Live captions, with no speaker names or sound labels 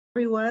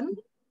Everyone.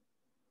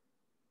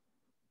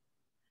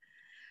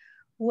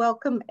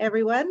 Welcome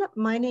everyone.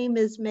 My name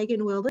is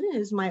Megan Wilden. It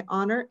is my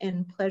honor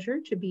and pleasure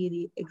to be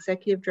the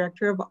Executive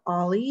Director of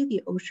OLLI,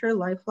 the Osher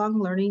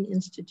Lifelong Learning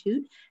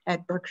Institute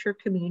at Berkshire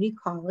Community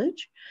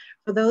College.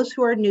 For those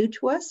who are new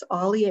to us,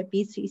 OLLI at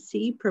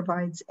BCC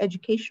provides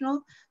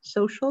educational,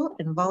 social,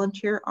 and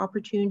volunteer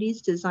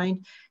opportunities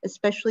designed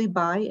especially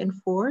by and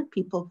for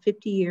people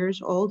 50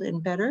 years old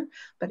and better,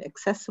 but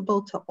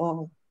accessible to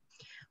all.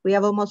 We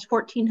have almost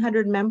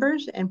 1,400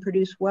 members and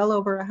produce well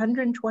over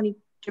 120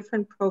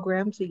 different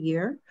programs a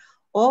year,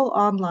 all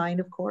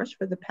online, of course,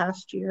 for the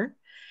past year,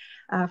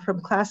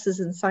 from classes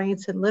in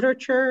science and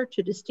literature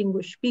to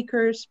distinguished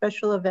speakers,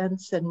 special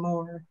events, and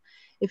more.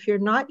 If you're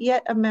not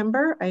yet a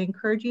member, I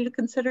encourage you to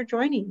consider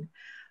joining.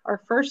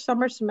 Our first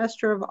summer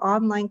semester of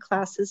online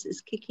classes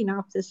is kicking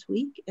off this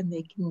week, and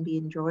they can be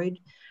enjoyed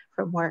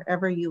from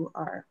wherever you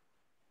are.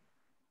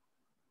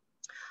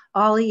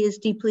 OLLI is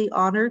deeply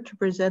honored to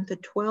present the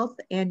 12th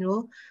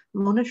annual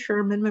Mona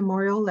Sherman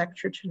Memorial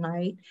Lecture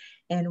tonight,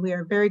 and we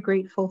are very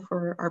grateful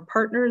for our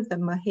partner, the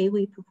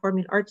Mahawi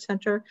Performing Arts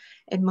Center,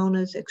 and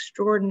Mona's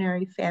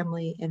extraordinary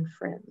family and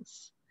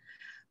friends.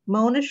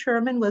 Mona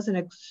Sherman was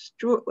an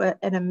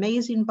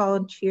amazing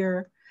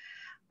volunteer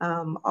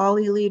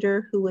OLLI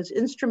leader who was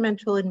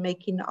instrumental in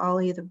making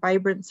OLLI the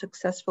vibrant,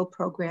 successful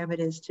program it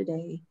is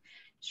today.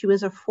 She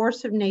was a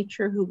force of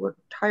nature who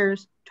worked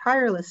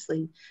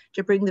tirelessly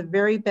to bring the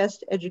very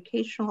best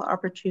educational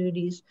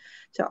opportunities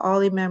to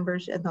OLLI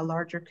members and the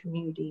larger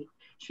community.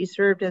 She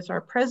served as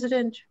our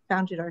president,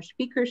 founded our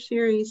speaker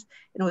series,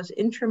 and was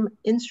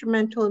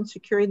instrumental in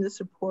securing the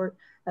support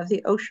of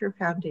the Osher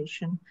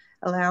Foundation,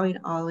 allowing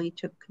OLLI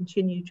to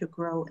continue to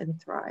grow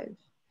and thrive.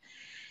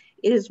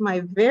 It is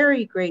my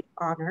very great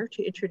honor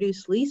to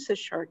introduce Lisa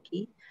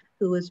Sharkey,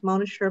 who is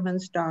Mona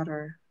Sherman's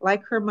daughter.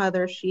 Like her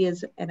mother, she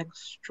is an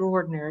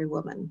extraordinary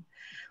woman.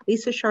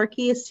 Lisa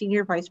Sharkey is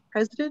Senior Vice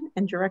President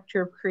and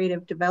Director of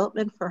Creative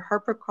Development for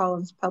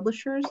HarperCollins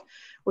Publishers,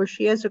 where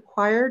she has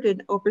acquired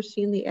and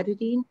overseen the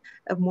editing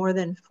of more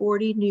than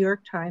 40 New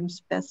York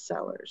Times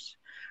bestsellers.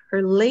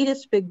 Her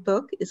latest big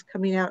book is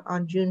coming out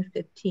on June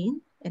 15th,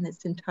 and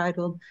it's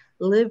entitled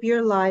Live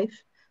Your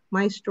Life,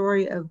 My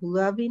Story of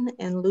Loving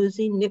and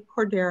Losing Nick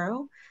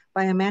Cordero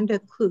by Amanda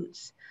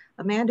Klutz.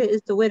 Amanda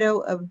is the widow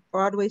of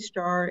Broadway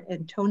star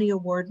and Tony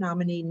Award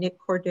nominee Nick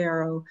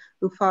Cordero,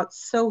 who fought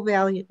so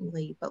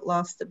valiantly but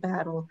lost the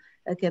battle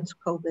against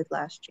COVID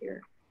last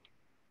year.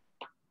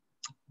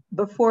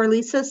 Before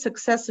Lisa's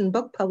success in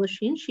book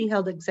publishing, she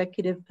held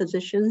executive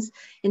positions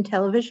in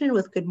television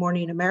with Good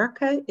Morning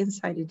America,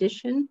 Inside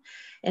Edition,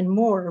 and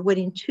more,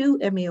 winning 2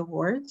 Emmy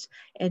Awards.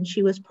 And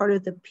she was part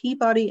of the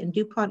Peabody and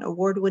DuPont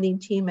award-winning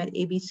team at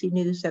ABC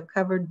News that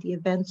covered the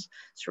events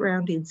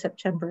surrounding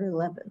September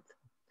 11th.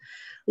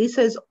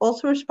 Lisa is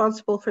also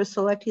responsible for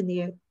selecting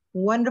the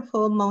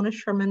wonderful Mona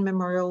Sherman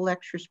Memorial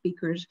Lecture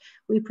speakers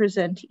we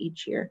present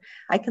each year.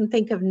 I can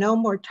think of no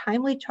more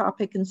timely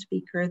topic and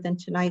speaker than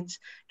tonight's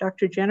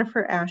Dr.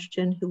 Jennifer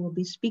Ashton, who will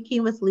be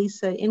speaking with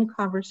Lisa in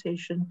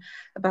conversation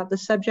about the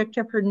subject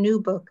of her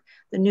new book,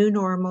 The New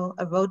Normal,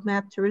 A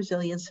Roadmap to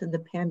Resilience in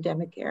the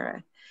Pandemic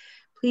Era.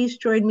 Please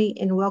join me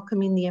in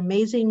welcoming the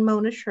amazing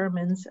Mona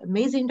Sherman's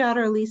amazing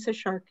daughter, Lisa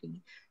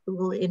Sharkey, who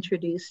will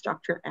introduce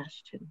Dr.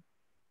 Ashton.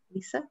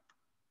 Lisa?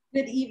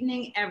 Good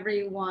evening,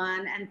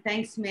 everyone, and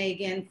thanks,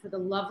 Megan, for the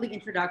lovely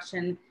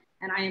introduction.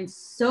 And I am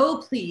so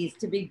pleased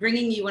to be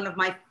bringing you one of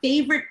my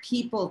favorite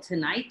people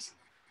tonight,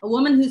 a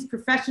woman whose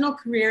professional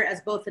career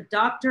as both a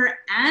doctor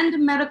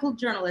and medical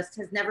journalist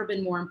has never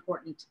been more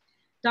important.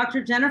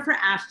 Dr. Jennifer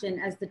Ashton,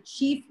 as the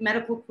chief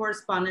medical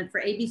correspondent for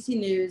ABC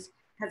News,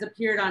 has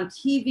appeared on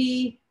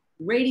TV,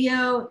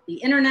 radio, the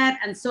internet,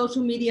 and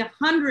social media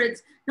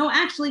hundreds, no,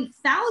 actually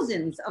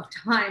thousands of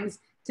times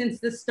since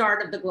the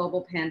start of the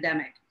global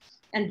pandemic.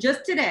 And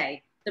just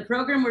today, the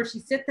program where she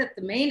sits at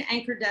the main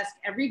anchor desk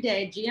every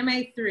day,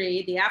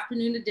 GMA3, the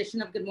afternoon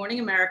edition of Good Morning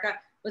America,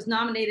 was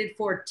nominated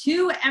for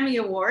 2 Emmy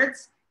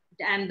Awards,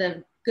 and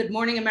the Good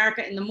Morning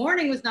America in the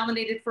morning was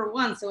nominated for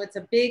 1. So it's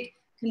a big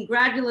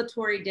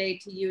congratulatory day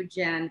to you,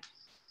 Jen.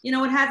 You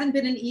know, it hasn't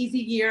been an easy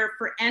year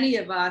for any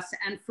of us.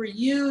 And for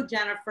you,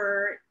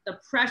 Jennifer, the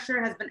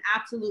pressure has been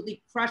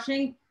absolutely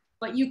crushing,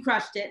 but you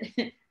crushed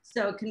it.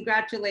 So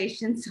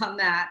congratulations on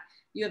that.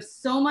 You have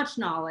so much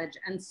knowledge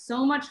and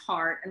so much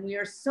heart, and we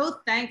are so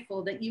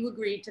thankful that you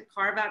agreed to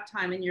carve out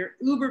time in your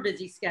uber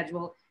busy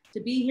schedule to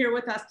be here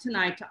with us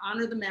tonight to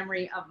honor the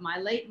memory of my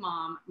late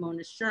mom,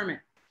 Mona Sherman.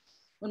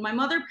 When my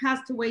mother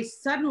passed away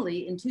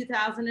suddenly in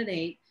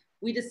 2008,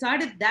 we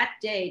decided that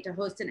day to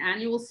host an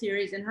annual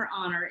series in her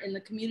honor in the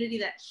community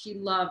that she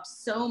loved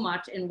so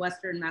much in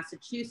Western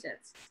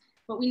Massachusetts.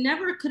 But we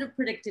never could have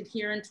predicted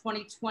here in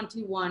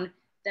 2021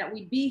 that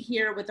we'd be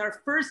here with our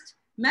first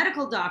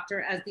medical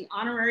doctor as the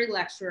honorary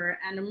lecturer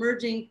and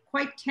emerging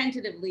quite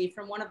tentatively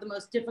from one of the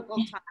most difficult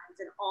times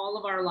in all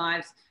of our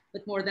lives,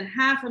 with more than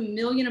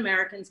 500,000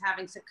 Americans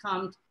having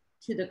succumbed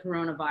to the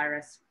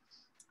coronavirus.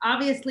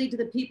 Obviously, to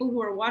the people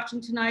who are watching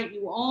tonight,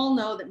 you all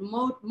know that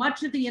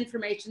much of the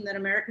information that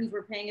Americans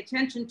were paying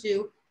attention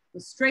to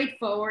was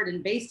straightforward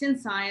and based in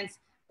science,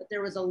 but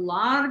there was a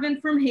lot of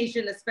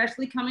information,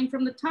 especially coming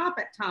from the top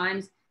at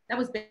times, that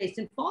was based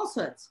in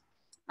falsehoods.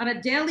 On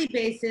a daily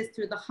basis,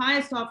 through the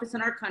highest office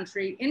in our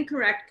country,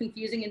 incorrect,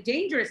 confusing, and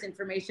dangerous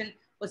information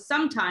was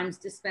sometimes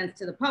dispensed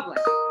to the public.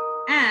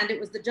 And it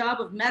was the job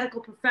of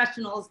medical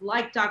professionals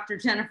like Dr.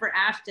 Jennifer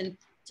Ashton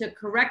to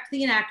correct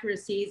the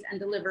inaccuracies and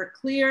deliver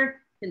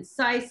clear,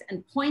 concise,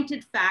 and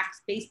pointed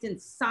facts based in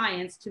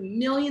science to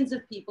millions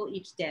of people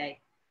each day.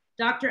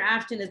 Dr.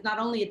 Ashton is not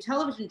only a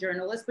television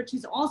journalist, but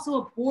she's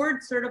also a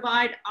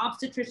board-certified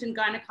obstetrician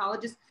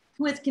gynecologist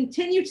who has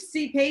continued to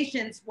see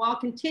patients while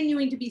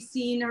continuing to be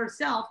seen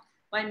herself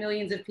by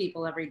millions of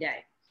people every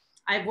day.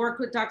 I've worked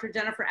with Dr.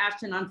 Jennifer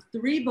Ashton on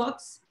 3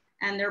 books,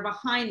 and they're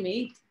behind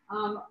me.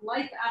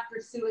 Life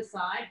After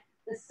Suicide,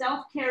 The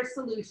Self-Care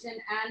Solution,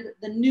 and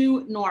The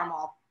New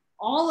Normal.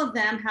 All of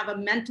them have a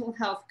mental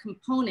health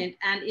component,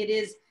 and it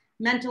is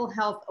Mental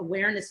Health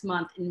Awareness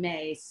Month in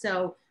May.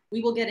 So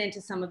we will get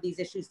into some of these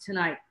issues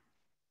tonight.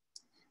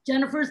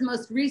 Jennifer's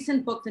most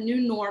recent book, The New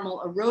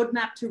Normal, A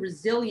Roadmap to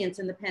Resilience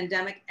in the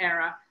Pandemic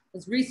Era,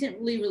 was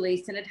recently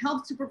released, and it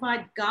helps to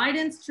provide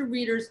guidance to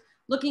readers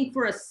looking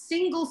for a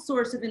single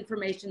source of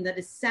information that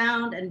is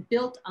sound and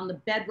built on the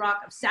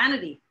bedrock of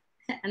sanity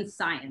and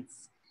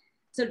science.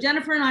 So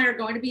Jennifer and I are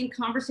going to be in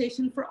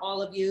conversation for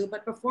all of you,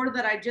 but before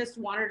that, I just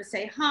wanted to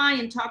say hi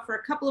and talk for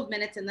a couple of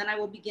minutes, and then I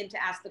will begin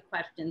to ask the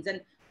questions.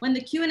 And when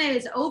the Q&A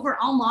is over,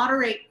 I'll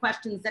moderate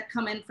questions that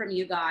come in from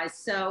you guys.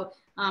 So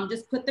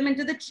just put them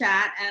into the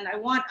chat. And I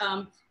want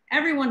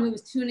everyone who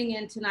is tuning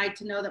in tonight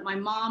to know that my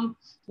mom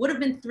would have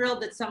been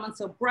thrilled that someone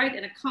so bright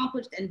and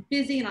accomplished and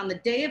busy and on the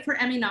day of her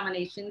Emmy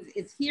nominations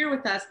is here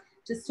with us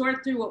to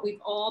sort through what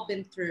we've all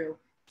been through.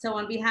 So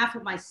on behalf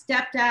of my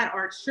stepdad,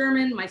 Art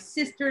Sherman, my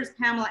sisters,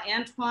 Pamela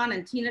Antoine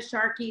and Tina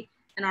Sharkey,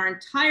 and our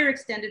entire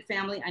extended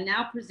family, I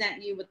now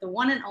present you with the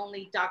one and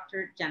only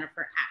Dr.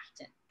 Jennifer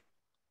Ashton.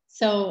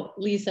 So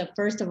Lisa,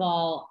 first of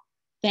all,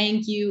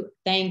 thank you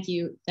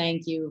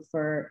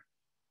for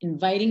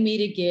inviting me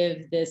to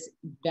give this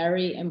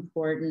very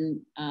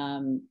important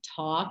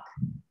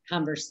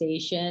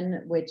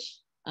conversation, which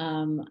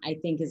I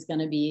think is going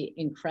to be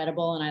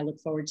incredible. And I look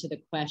forward to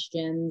the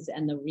questions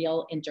and the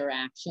real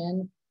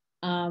interaction.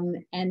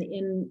 And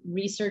in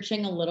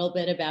researching a little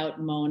bit about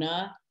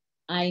Mona,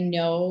 I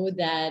know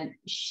that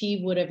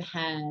she would have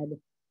had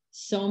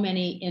so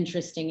many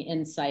interesting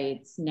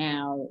insights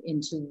now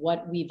into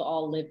what we've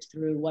all lived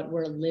through, what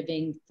we're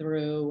living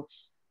through,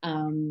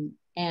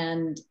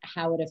 and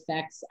how it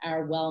affects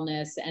our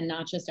wellness, and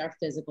not just our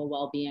physical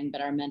well-being,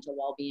 but our mental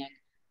well-being.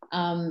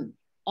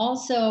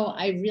 Also,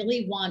 I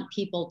really want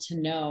people to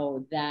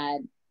know that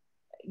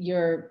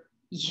you're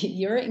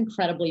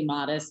incredibly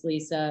modest,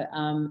 Lisa.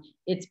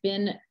 It's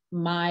been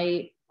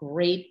my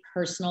great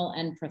personal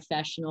and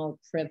professional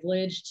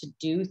privilege to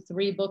do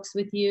 3 books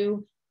with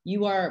you.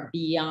 You are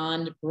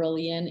beyond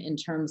brilliant in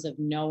terms of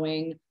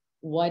knowing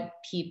what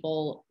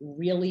people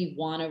really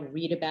want to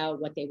read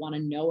about, what they want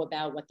to know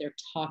about, what they're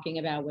talking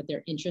about, what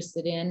they're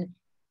interested in.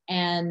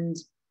 And,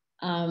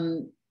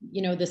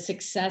 you know, the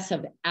success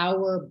of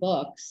our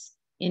books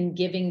in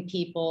giving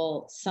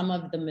people some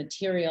of the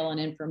material and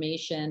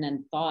information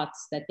and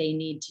thoughts that they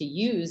need to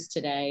use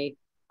today,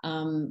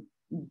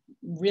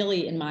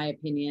 really, in my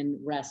opinion,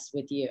 rests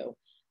with you.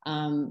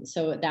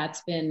 So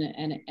that's been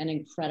an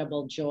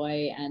incredible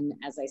joy, and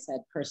as I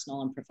said,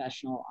 personal and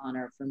professional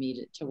honor for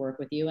me to work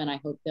with you. And I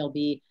hope there'll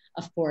be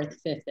a 4th,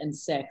 5th, and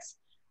 6th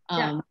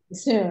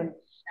soon.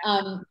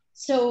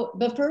 So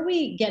before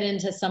we get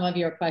into some of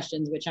your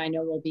questions, which I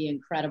know will be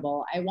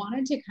incredible, I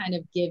wanted to kind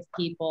of give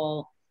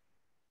people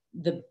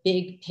the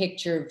big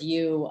picture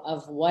view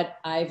of what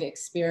I've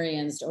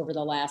experienced over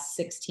the last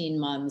 16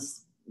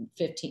 months,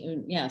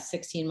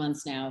 16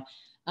 months now.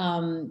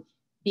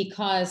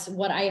 Because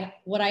what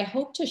I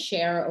hope to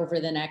share over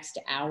the next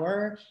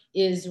hour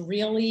is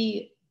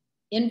really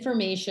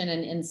information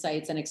and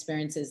insights and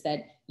experiences that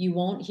you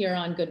won't hear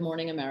on Good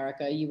Morning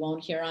America, you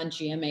won't hear on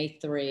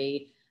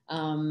GMA3.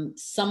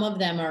 Some of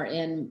them are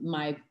in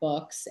my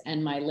books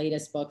and my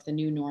latest book, The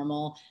New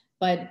Normal,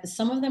 but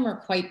some of them are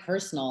quite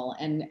personal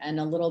and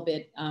a little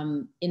bit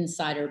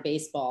insider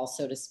baseball,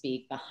 so to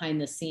speak, behind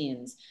the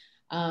scenes.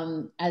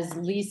 As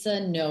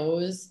Lisa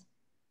knows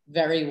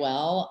very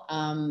well,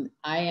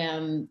 I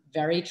am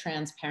very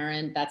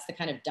transparent. That's the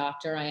kind of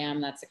doctor I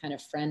am. That's the kind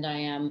of friend I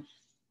am.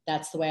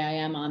 That's the way I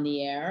am on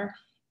the air.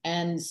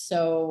 And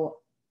so,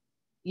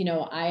 you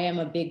know, I am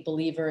a big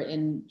believer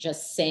in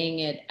just saying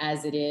it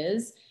as it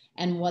is.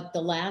 And what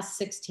the last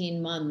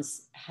 16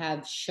 months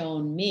have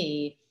shown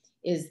me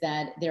is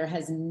that there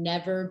has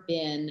never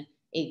been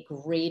a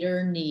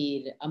greater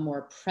need, a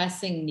more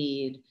pressing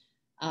need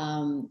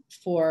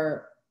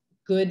for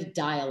good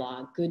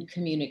dialogue, good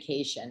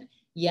communication.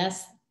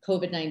 Yes,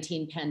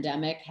 COVID-19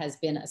 pandemic has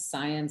been a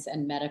science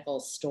and medical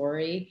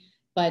story,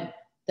 but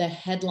the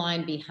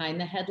headline behind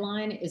the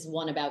headline is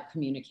one about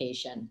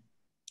communication.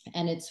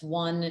 And it's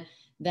one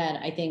that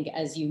I think,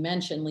 as you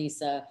mentioned,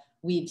 Lisa,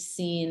 we've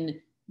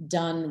seen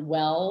done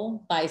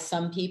well by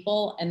some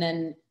people and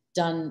then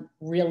done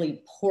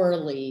really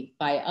poorly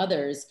by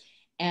others.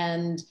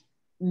 And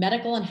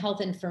medical and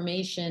health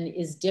information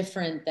is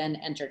different than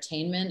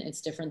entertainment.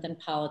 It's different than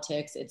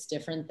politics. It's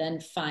different than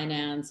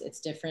finance.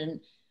 It's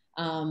different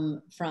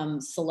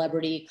from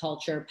celebrity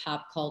culture,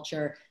 pop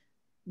culture.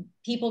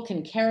 People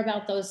can care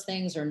about those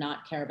things or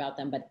not care about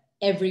them, but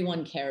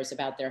everyone cares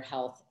about their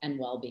health and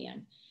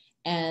well-being.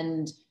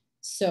 And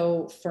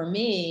so for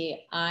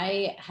me,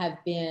 I have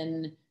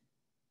been,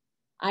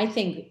 I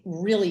think,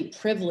 really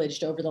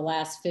privileged over the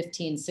last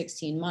 15,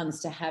 16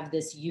 months to have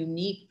this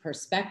unique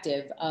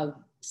perspective of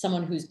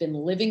someone who's been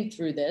living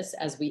through this,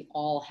 as we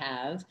all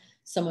have,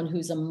 someone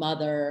who's a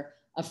mother,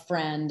 a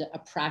friend, a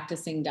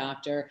practicing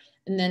doctor,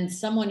 and then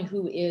someone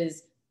who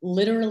is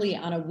literally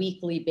on a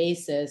weekly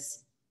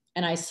basis.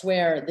 And I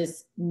swear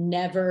this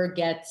never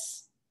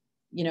gets,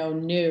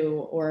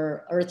 new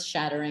or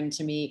earth-shattering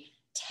to me,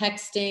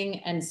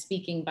 texting and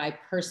speaking by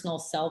personal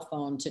cell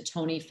phone to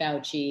Tony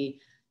Fauci,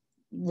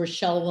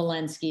 Rochelle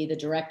Walensky, the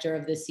director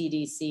of the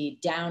CDC,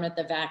 down at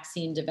the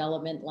vaccine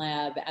development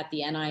lab at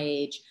the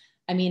NIH.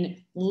 I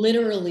mean,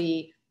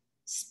 literally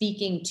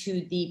speaking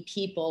to the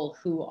people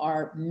who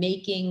are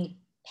making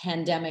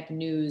pandemic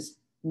news,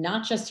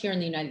 not just here in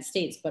the United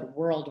States, but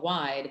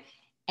worldwide.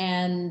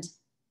 And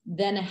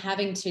then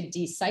having to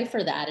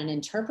decipher that and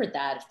interpret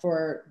that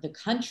for the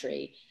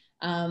country.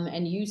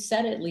 And you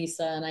said it,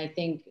 Lisa, and I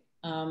think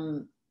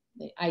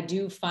I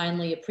do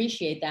finally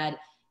appreciate that.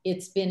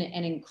 It's been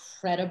an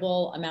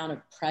incredible amount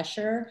of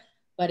pressure,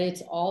 but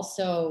it's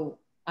also,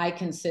 I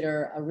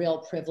consider, a real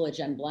privilege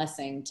and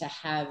blessing to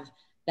have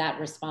that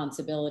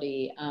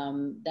responsibility,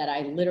 that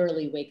I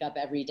literally wake up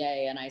every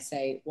day and I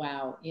say,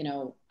 wow,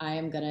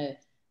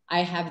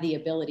 I have the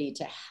ability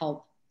to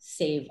help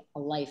save a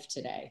life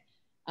today.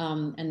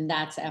 And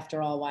that's,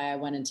 after all, why I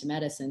went into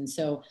medicine.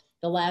 So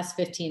the last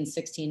 15,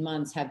 16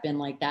 months have been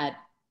like that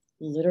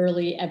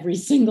literally every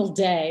single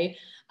day.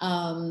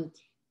 And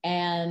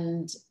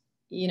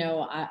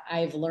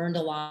I've learned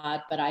a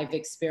lot, but I've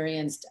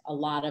experienced a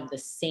lot of the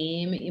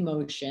same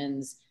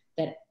emotions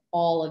that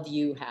all of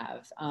you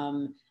have.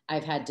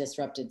 I've had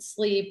disrupted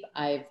sleep.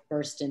 I've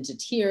burst into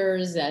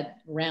tears at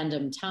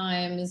random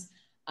times.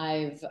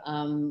 I've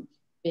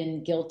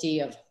been guilty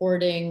of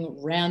hoarding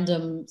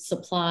random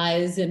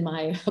supplies in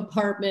my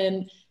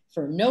apartment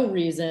for no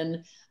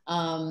reason.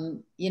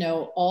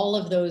 All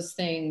of those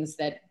things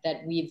that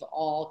we've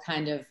all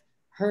kind of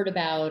heard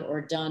about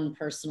or done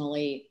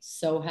personally,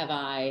 so have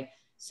I.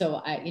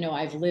 So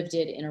I've lived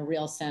it in a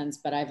real sense,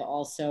 but I've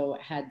also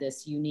had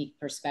this unique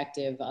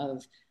perspective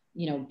of,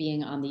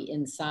 being on the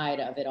inside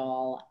of it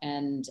all.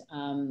 And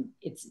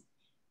it's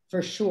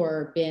for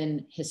sure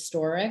been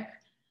historic,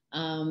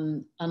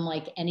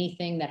 unlike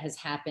anything that has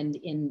happened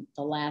in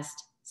the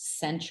last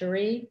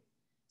century.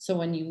 So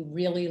when you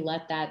really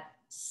let that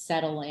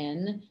settle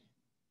in,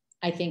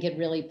 I think it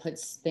really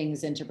puts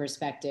things into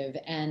perspective.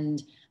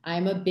 And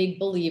I'm a big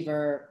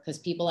believer, because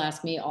people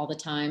ask me all the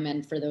time,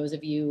 and for those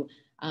of you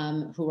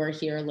who are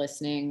here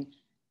listening,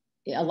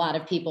 a lot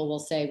of people will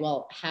say,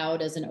 well, how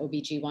does an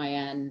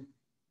OBGYN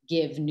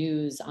give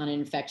news on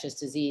infectious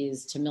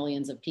disease to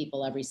millions of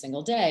people every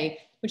single day?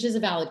 Which is a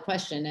valid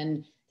question.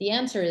 And the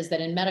answer is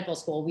that in medical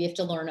school, we have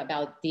to learn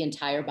about the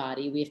entire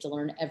body. We have to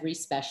learn every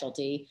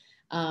specialty.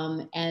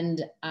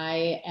 And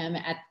I am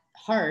at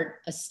heart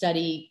a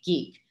study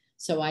geek.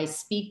 So I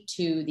speak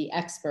to the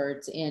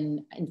experts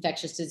in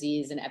infectious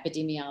disease and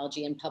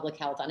epidemiology and public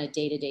health on a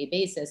day-to-day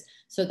basis,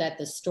 so that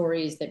the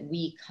stories that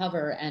we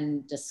cover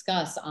and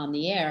discuss on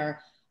the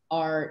air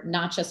are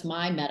not just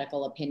my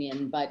medical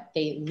opinion, but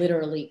they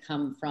literally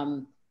come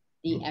from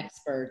the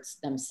experts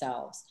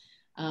themselves.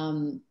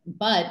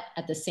 But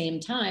at the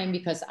same time,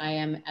 because I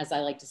am, as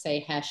I like to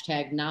say,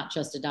 hashtag not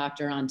just a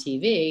doctor on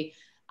TV,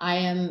 I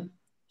am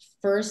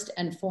first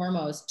and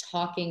foremost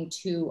talking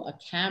to a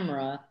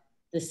camera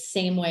the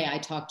same way I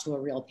talk to a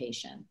real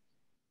patient.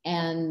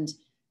 And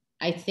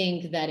I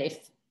think that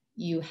if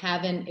you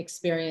haven't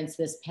experienced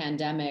this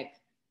pandemic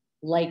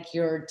like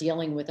you're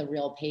dealing with a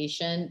real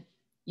patient,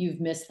 you've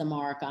missed the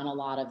mark on a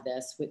lot of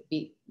this,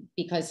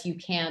 because you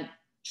can't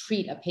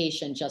treat a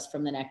patient just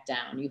from the neck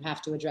down. You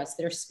have to address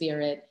their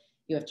spirit,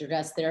 you have to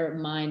address their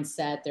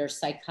mindset, their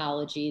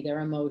psychology, their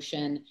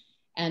emotion.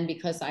 And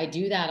because I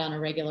do that on a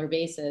regular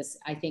basis,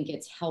 I think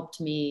it's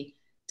helped me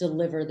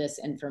deliver this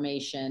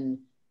information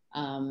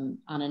on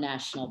a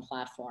national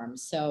platform.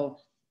 So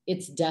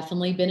it's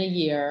definitely been a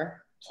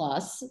year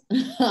plus,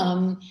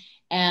 and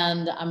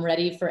I'm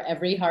ready for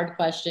every hard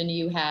question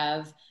you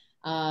have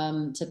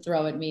to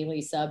throw at me,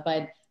 Lisa.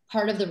 But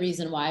part of the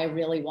reason why I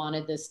really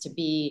wanted this to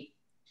be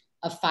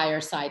a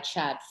fireside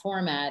chat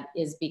format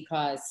is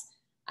because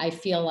I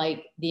feel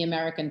like the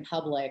American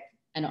public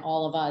and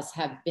all of us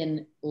have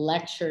been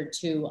lectured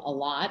to a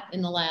lot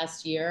in the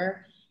last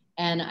year.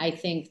 And I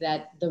think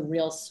that the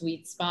real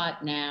sweet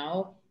spot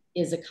now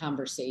is a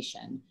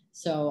conversation.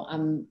 So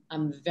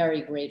I'm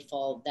very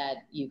grateful that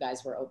you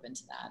guys were open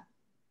to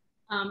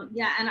that.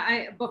 Yeah,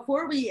 and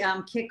before we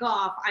kick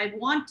off, I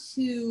want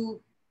to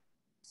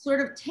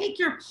sort of take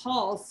your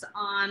pulse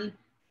on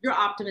your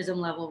optimism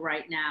level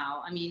right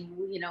now. I mean,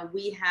 you know,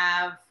 we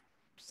have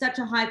such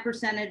a high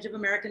percentage of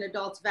American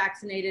adults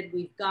vaccinated.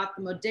 We've got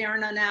the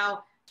Moderna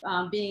now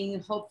being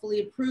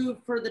hopefully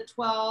approved for the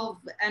 12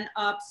 and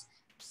ups.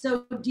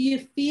 So do you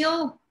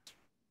feel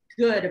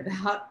good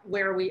about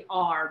where we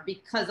are?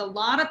 Because a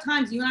lot of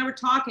times you and I were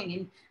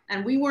talking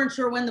and we weren't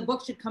sure when the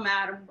book should come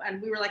out.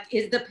 And we were like,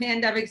 is the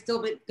pandemic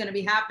still going to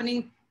be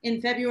happening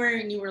in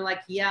February? And you were like,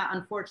 yeah,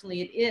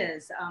 unfortunately it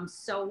is.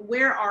 So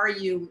where are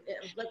you?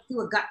 Let's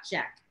do a gut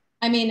check.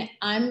 I mean,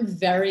 I'm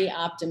very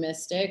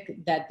optimistic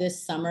that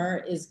this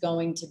summer is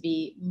going to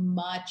be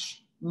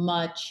much,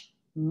 much,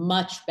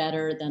 much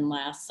better than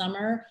last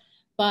summer.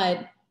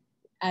 But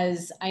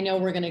as I know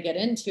we're going to get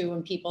into,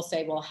 when people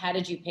say, well, how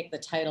did you pick the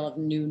title of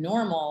New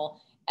Normal?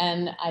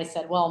 And I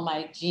said, well,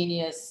 my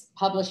genius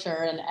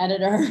publisher and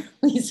editor,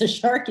 Lisa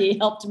Sharkey,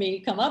 helped me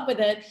come up with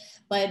it.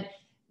 But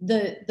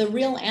the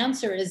real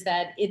answer is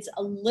that it's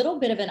a little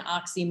bit of an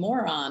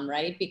oxymoron,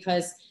 right?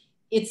 Because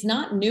it's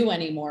not new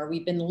anymore.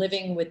 We've been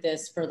living with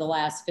this for the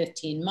last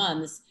 15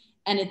 months,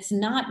 and it's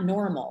not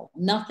normal.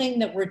 Nothing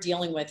that we're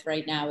dealing with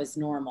right now is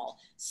normal.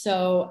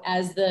 So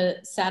as the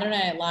Saturday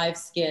Night Live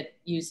skit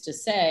used to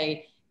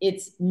say,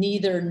 it's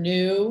neither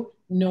new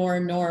nor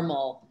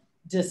normal.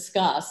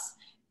 Discuss.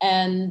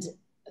 And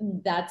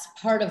that's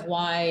part of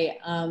why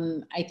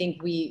I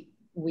think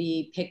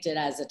we picked it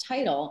as a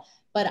title.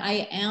 But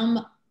I am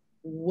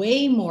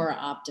way more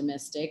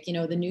optimistic. You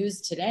know, the news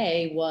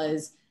today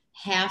was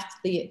half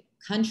the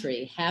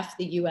country, half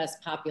the US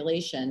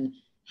population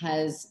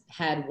has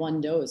had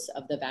one dose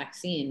of the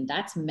vaccine.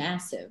 That's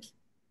massive.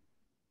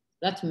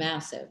 That's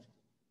massive.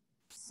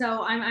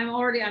 So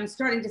I'm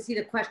starting to see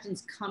the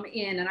questions come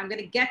in, and I'm going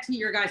to get to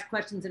your guys'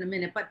 questions in a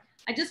minute, but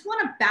I just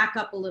want to back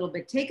up a little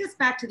bit. Take us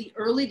back to the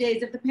early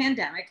days of the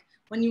pandemic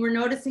when you were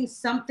noticing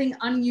something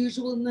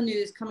unusual in the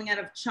news coming out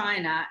of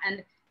China.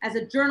 And as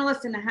a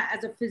journalist and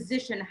as a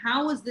physician,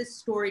 how was this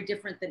story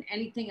different than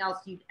anything else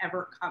you'd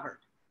ever covered?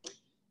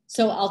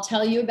 So I'll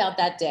tell you about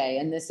that day.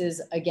 And this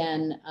is,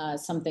 again,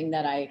 something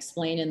that I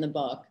explain in the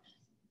book.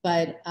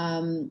 But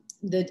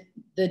the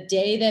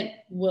day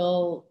that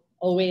will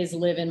always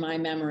live in my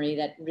memory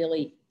that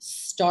really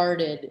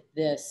started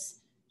this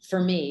for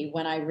me,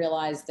 when I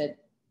realized that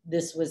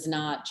this was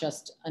not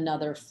just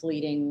another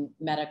fleeting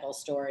medical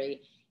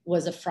story,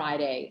 was a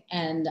Friday.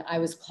 And I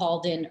was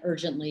called in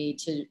urgently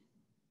to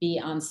be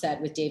on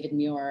set with David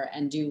Muir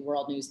and do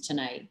World News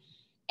Tonight.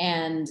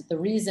 And the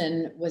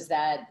reason was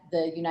that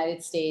the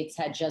United States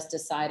had just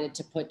decided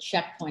to put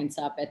checkpoints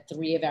up at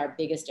 3 of our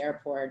biggest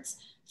airports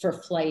for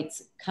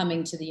flights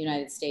coming to the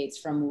United States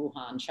from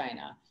Wuhan,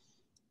 China.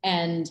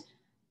 And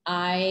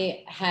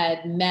I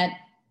had met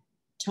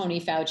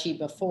Tony Fauci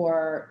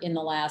before in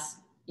the last,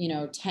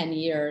 10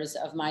 years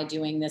of my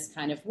doing this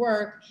kind of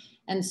work.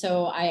 And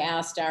so I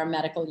asked our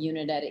medical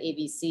unit at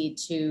ABC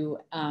to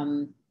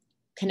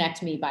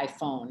connect me by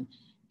phone.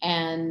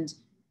 And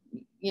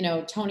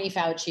Tony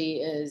Fauci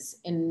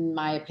is, in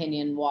my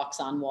opinion, walks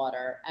on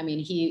water. I mean,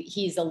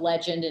 he's a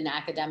legend in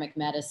academic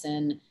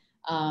medicine.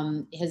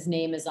 His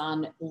name is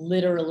on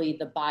literally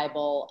the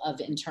Bible of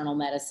internal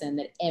medicine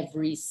that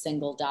every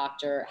single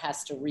doctor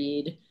has to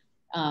read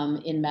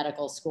in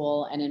medical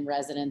school and in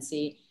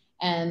residency.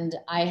 And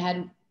I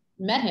had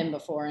met him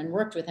before and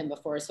worked with him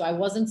before. So I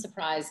wasn't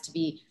surprised to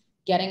be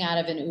getting out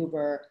of an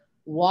Uber,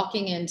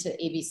 walking into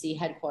ABC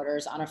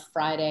headquarters on a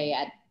Friday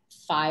at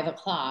 5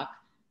 o'clock,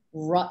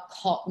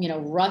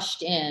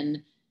 rushed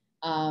in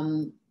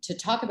to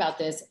talk about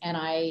this. And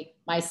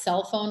my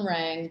cell phone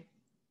rang.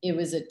 It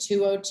was a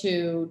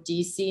 202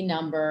 DC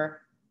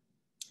number.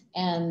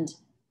 And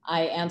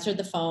I answered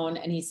the phone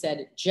and he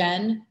said,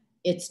 "Jen,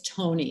 it's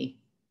Tony."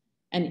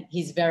 And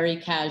he's very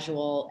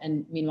casual.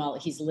 And meanwhile,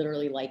 he's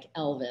literally like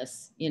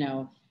Elvis,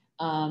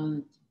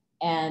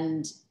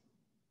 and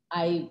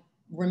I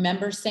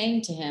remember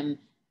saying to him,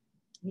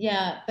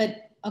 "Yeah,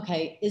 but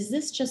okay, is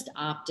this just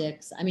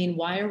optics? I mean,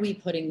 why are we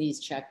putting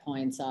these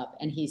checkpoints up?"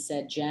 And he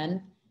said,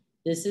 "Jen,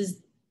 this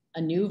is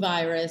a new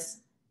virus.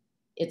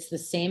 It's the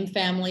same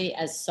family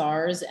as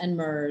SARS and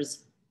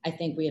MERS. I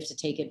think we have to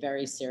take it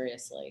very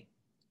seriously."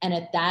 And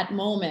at that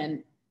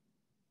moment,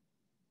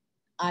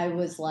 I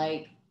was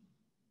like,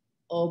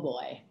 oh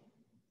boy,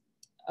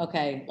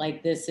 okay,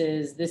 like this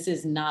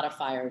is not a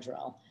fire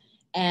drill.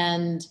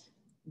 And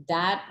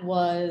that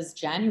was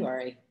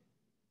January.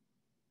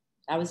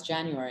 That was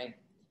January.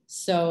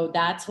 So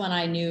that's when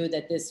I knew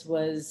that this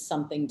was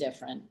something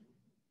different.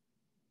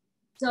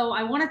 So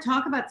I want to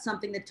talk about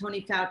something that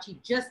Tony Fauci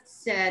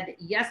just said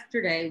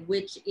yesterday,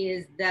 which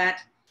is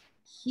that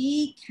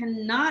he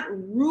cannot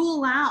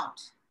rule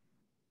out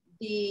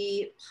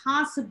the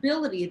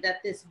possibility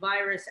that this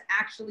virus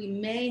actually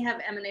may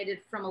have emanated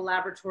from a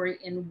laboratory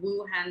in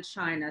Wuhan,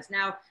 China.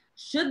 Now,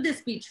 should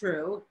this be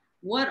true,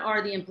 what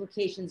are the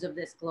implications of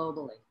this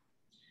globally?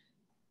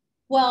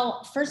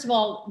 Well, first of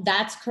all,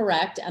 that's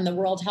correct. And the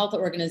World Health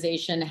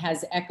Organization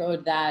has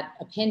echoed that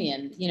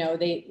opinion.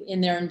 They,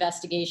 in their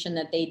investigation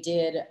that they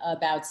did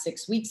about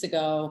 6 weeks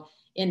ago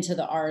into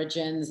the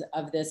origins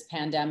of this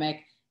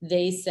pandemic,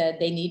 they said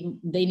they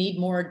need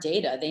more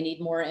data. They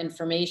need more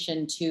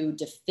information to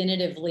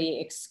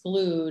definitively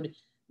exclude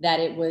that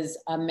it was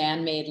a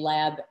man-made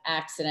lab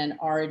accident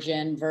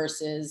origin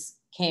versus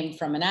came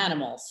from an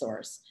animal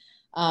source.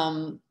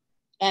 And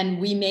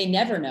we may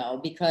never know,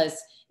 because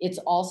it's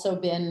also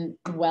been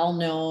well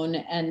known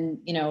and,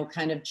 you know,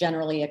 kind of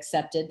generally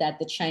accepted that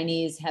the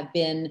Chinese have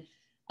been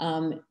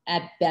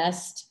at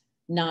best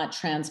not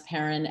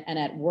transparent and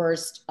at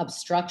worst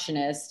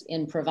obstructionist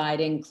in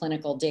providing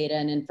clinical data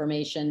and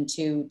information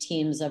to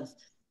teams of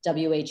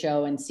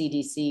WHO and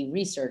CDC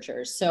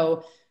researchers.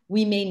 So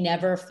we may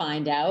never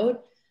find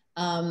out,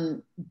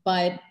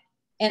 but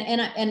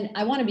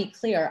I want to be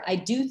clear, I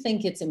do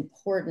think it's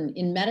important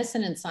in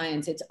medicine and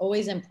science. It's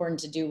always important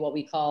to do what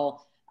we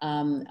call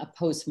a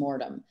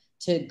postmortem,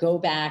 to go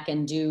back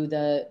and do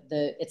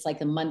it's like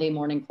the Monday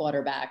morning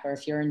quarterback, or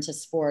if you're into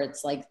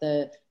sports, like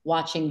the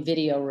watching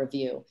video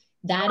review.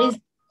 That is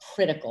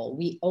critical.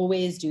 We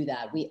always do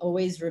that. We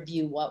always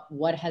review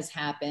what has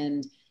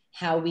happened,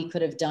 how we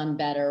could have done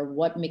better,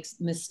 what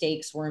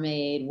mistakes were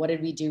made, what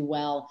did we do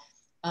well.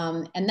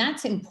 And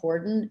that's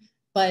important.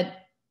 But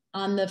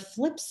on the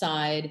flip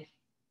side,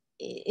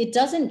 it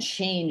doesn't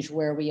change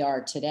where we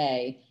are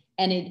today.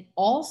 And it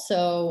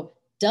also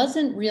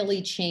doesn't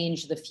really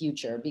change the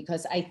future,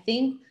 because I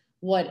think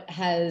what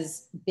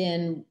has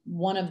been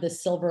one of the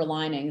silver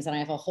linings, and I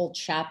have a whole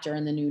chapter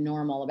in The New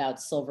Normal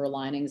about silver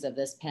linings of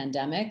this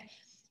pandemic,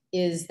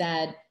 is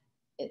that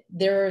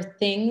there are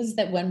things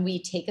that when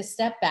we take a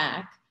step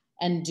back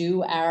and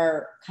do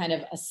our kind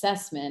of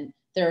assessment,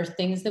 there are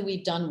things that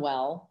we've done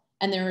well,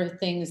 and there are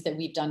things that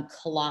we've done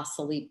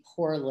colossally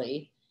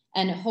poorly.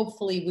 And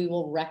hopefully we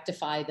will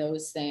rectify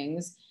those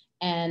things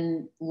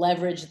and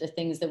leverage the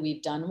things that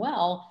we've done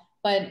well.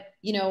 But,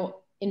 you know,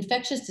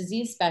 infectious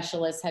disease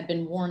specialists had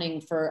been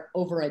warning for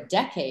over a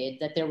decade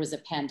that there was a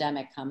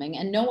pandemic coming,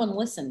 and no one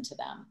listened to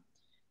them.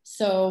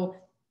 So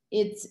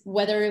it's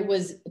whether it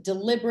was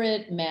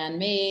deliberate,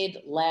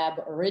 man-made, lab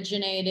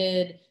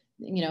originated,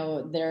 you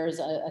know, there's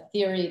a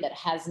theory that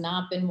has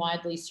not been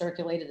widely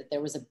circulated that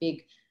there was a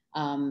big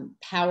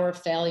power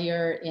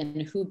failure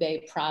in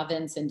Hubei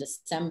province in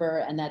December,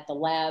 and that the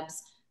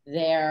labs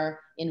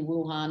there in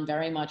Wuhan,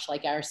 very much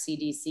like our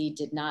CDC,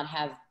 did not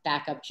have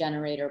backup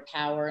generator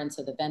power. And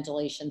so the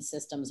ventilation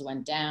systems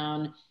went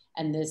down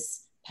and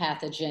this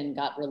pathogen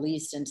got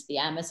released into the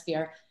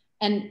atmosphere.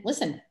 And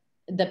listen,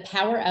 the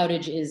power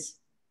outage is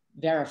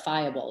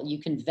verifiable. You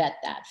can vet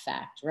that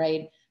fact,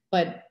 right?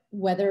 But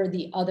whether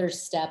the other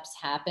steps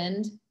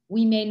happened,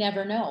 we may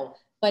never know.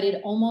 But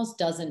it almost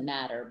doesn't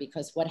matter,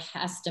 because what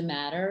has to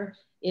matter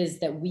is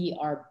that we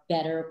are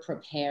better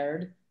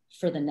prepared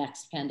for the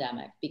next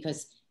pandemic,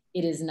 because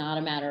it is not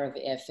a matter of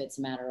if, it's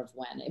a matter of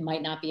when. It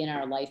might not be in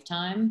our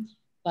lifetime,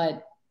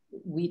 but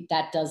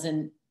that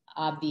doesn't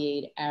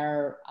obviate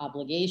our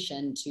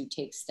obligation to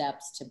take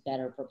steps to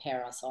better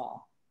prepare us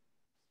all.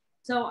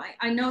 So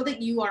I know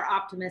that you are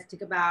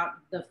optimistic about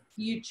the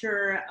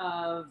future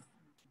of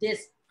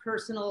this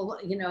personal,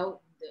 you know,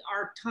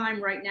 our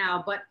time right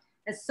now, but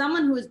as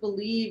someone who has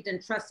believed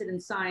and trusted in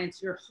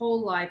science your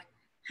whole life,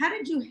 how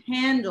did you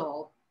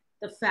handle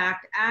the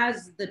fact,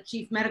 as the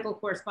chief medical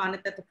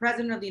correspondent, that the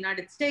president of the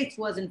United States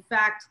was in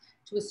fact,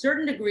 to a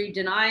certain degree,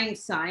 denying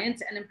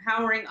science and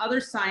empowering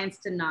other science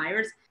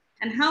deniers?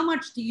 And how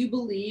much do you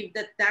believe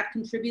that that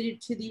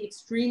contributed to the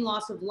extreme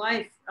loss of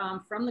life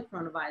from the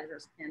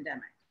coronavirus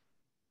pandemic?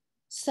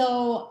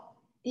 So,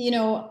 you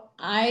know,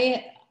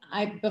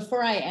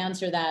 before I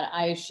answer that,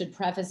 I should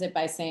preface it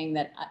by saying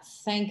that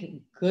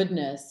thank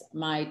goodness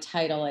my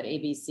title at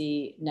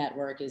ABC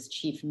Network is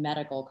Chief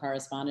Medical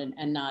Correspondent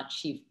and not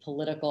Chief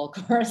Political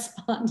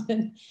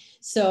Correspondent.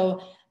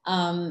 So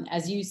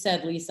as you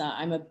said, Lisa,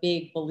 I'm a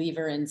big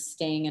believer in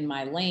staying in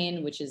my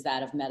lane, which is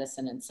that of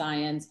medicine and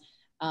science.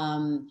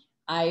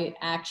 I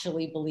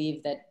actually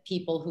believe that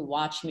people who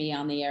watch me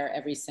on the air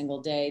every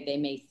single day, they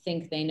may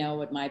think they know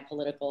what my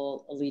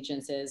political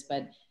allegiance is,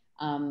 but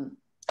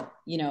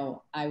you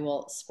know, I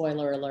will,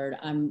 spoiler alert,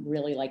 I'm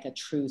really like a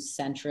true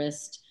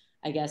centrist,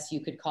 I guess you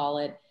could call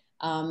it.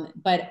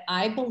 But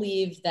I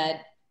believe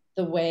that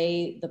the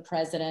way the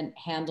president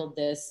handled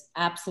this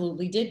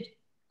absolutely did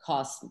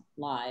cost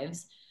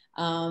lives.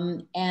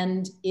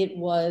 And it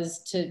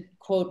was, to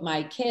quote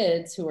my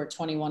kids who are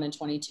 21 and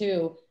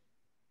 22,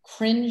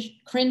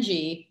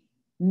 cringy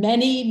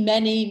many,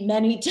 many,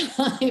 many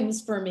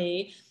times for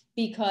me,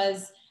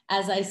 because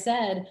as I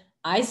said,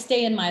 I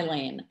stay in my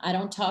lane. I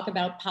don't talk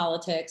about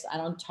politics.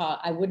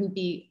 I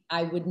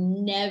would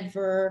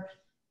never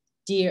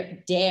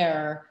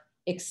dare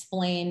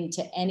explain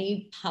to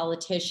any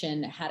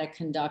politician how to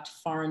conduct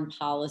foreign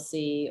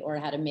policy or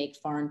how to make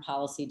foreign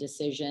policy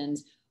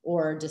decisions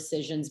or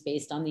decisions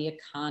based on the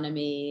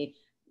economy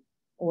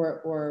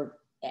or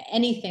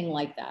anything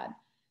like that.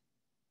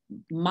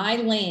 My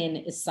lane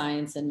is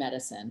science and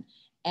medicine.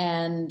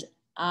 And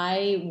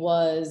I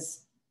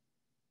was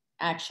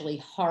actually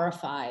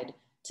horrified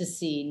to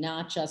see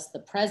not just the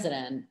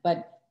president,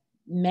 but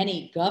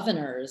many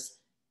governors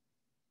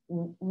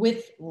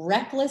with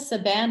reckless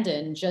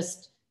abandon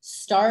just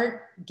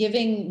start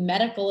giving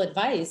medical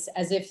advice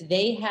as if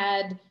they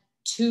had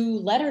 2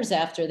 letters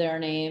after their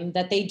name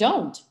that they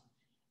don't.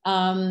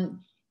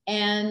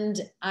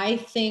 And I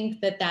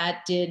think that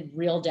that did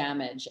real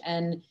damage.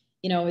 And,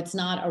 you know, it's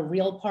not a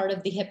real part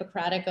of the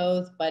Hippocratic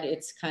Oath, but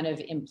it's kind of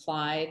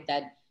implied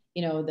that,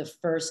 you know, the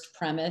first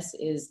premise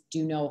is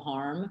do no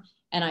harm.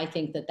 And I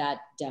think that that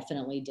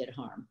definitely did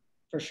harm,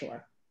 for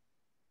sure.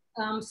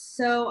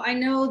 So I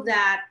know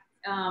that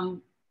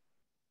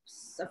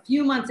a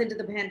few months into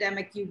the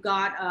pandemic, you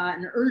got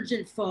an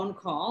urgent phone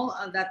call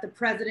that the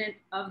President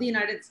of the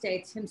United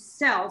States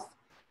himself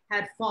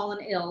had fallen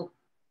ill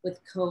with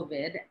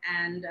COVID.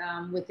 And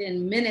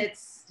within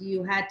minutes,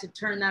 you had to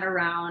turn that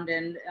around.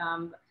 And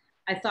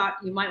I thought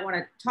you might want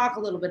to talk a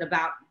little bit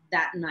about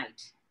that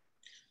night.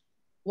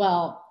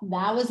 Well,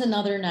 that was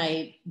another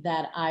night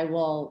that I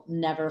will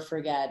never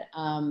forget.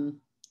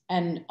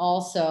 And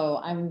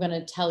also, I'm going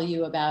to tell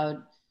you about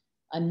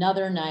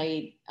another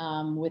night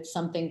with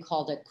something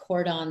called a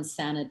cordon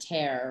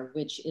sanitaire,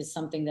 which is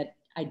something that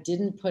I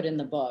didn't put in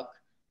the book,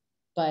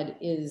 but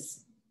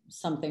is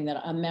something that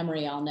a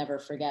memory I'll never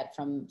forget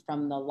from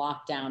the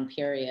lockdown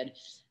period.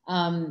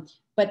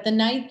 But the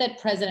night that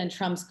President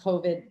Trump's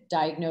COVID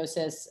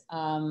diagnosis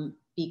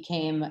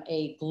became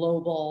a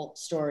global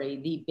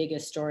story, the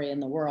biggest story in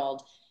the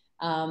world,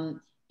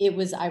 it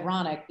was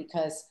ironic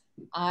because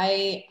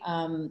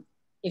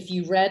if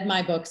you read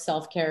my book,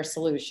 Self-Care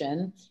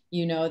Solution,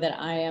 you know that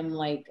I am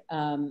like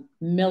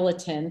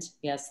militant.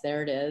 Yes,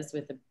 there it is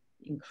with the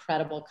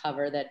incredible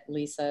cover that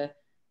Lisa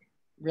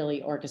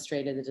really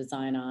orchestrated the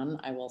design on,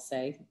 I will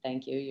say.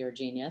 Thank you, you're a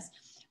genius.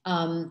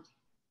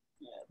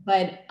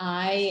 But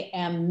I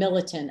am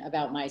militant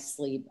about my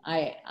sleep.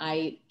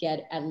 I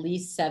get at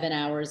least 7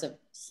 hours of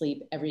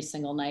sleep every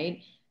single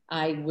night.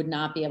 I would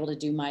not be able to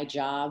do my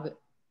job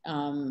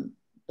the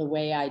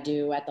way I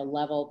do at the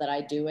level that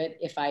I do it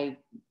if I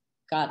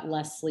got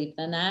less sleep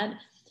than that.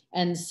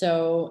 And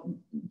so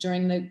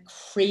during the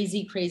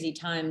crazy, crazy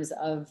times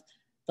of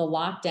the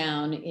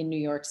lockdown in New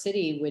York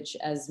City, which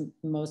as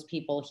most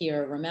people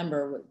here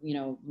remember, you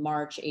know,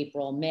 March,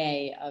 April,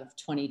 May of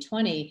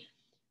 2020,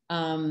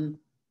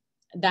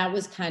 that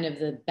was kind of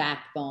the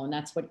backbone.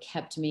 That's what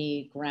kept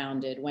me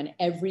grounded when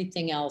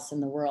everything else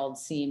in the world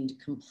seemed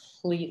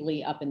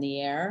completely up in the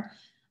air.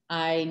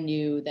 I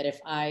knew that if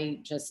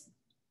I just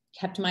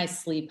kept my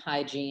sleep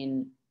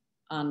hygiene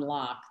on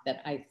lock,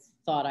 that I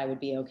thought I would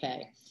be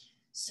okay.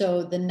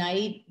 So the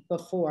night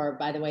before,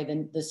 by the way,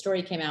 the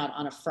story came out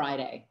on a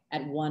Friday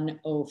at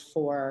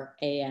 1:04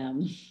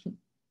 a.m.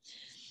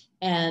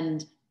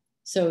 And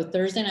so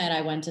Thursday night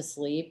I went to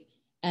sleep,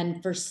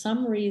 and for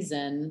some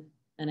reason,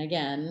 and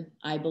again,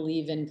 I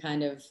believe in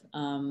kind of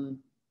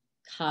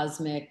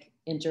cosmic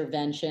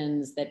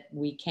interventions that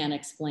we can't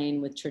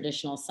explain with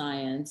traditional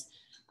science,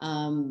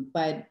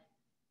 but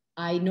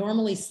I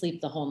normally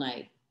sleep the whole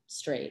night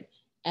straight.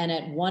 And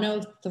at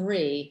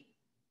 1:03,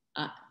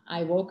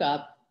 I woke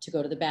up to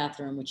go to the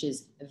bathroom, which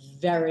is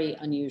very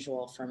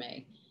unusual for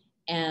me.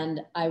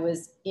 And I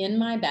was in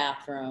my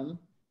bathroom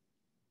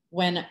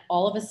when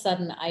all of a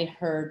sudden I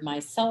heard my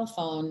cell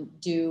phone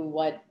do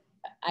what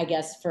I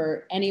guess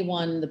for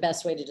anyone, the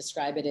best way to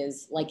describe it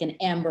is like an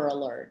Amber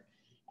Alert.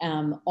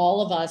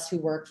 All of us who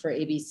work for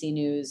ABC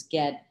News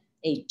get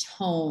a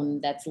tone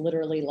that's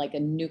literally like a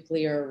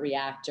nuclear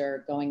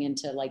reactor going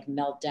into like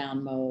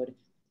meltdown mode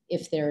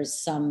if there's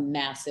some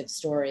massive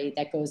story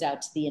that goes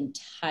out to the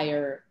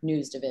entire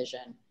news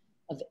division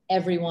of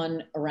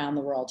everyone around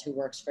the world who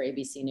works for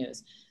ABC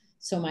News.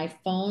 So my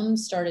phone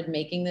started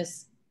making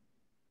this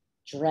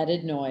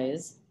dreaded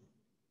noise.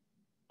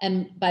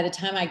 And by the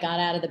time I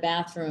got out of the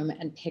bathroom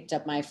and picked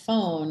up my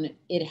phone,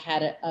 it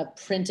had a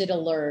printed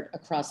alert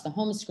across the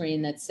home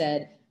screen that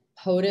said,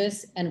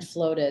 POTUS and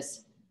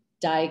FLOTUS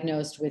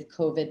diagnosed with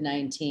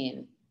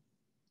COVID-19.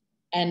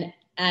 And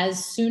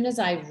as soon as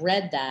I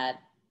read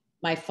that,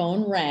 my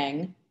phone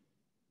rang.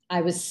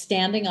 I was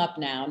standing up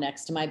now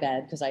next to my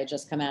bed because I had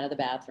just come out of the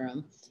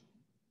bathroom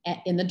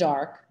in the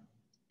dark.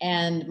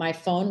 And my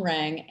phone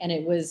rang, and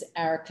it was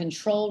our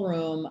control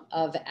room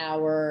of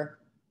our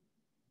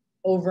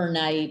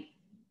overnight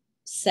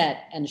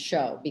set and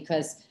show.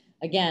 Because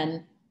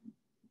again,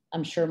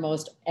 I'm sure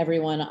most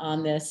everyone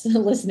on this,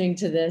 listening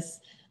to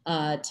this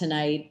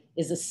tonight,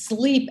 is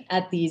asleep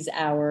at these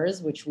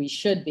hours, which we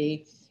should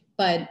be.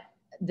 But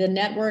the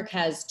network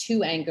has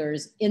 2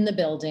 anchors in the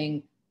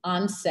building,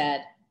 on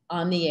set,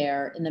 on the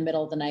air, in the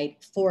middle of the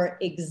night for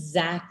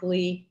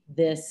exactly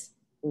this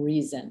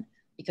reason.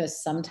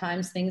 Because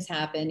sometimes things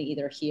happen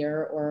either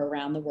here or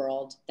around the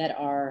world that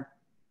are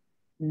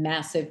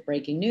massive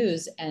breaking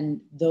news,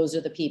 and those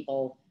are the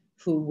people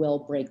who will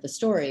break the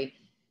story.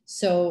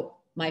 So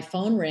my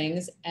phone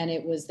rings, and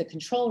it was the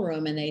control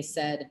room, and they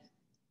said,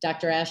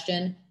 Dr.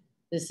 Ashton,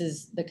 this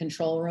is the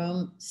control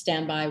room.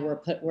 Stand by.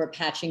 We're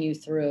patching you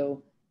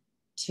through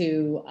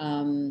to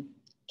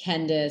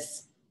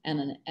Candice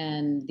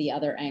and the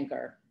other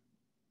anchor.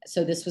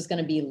 So this was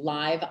going to be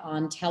live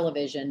on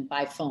television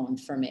by phone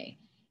for me.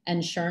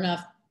 And sure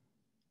enough,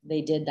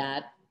 they did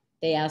that.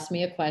 They asked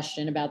me a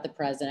question about the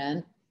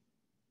president.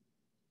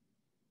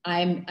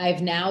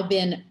 I've now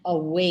been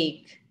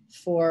awake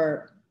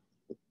for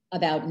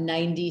about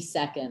 90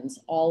 seconds.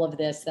 All of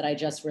this that I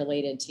just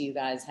related to you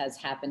guys has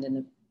happened in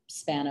the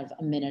span of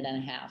a minute and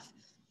a half.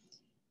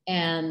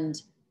 And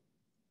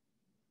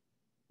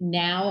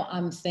now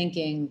I'm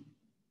thinking,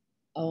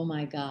 oh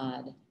my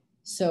God.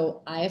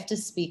 So I have to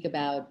speak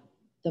about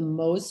the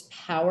most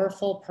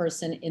powerful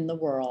person in the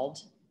world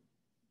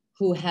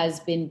who has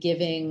been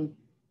giving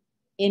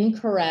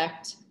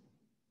incorrect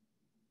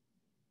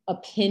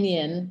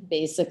opinion,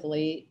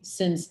 basically,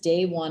 since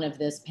day one of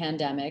this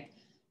pandemic,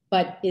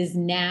 but is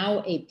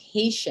now a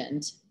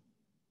patient,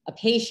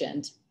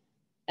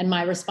 and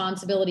my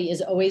responsibility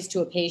is always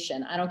to a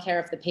patient. I don't care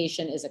if the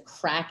patient is a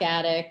crack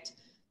addict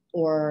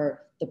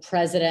or the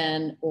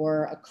president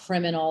or a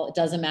criminal, it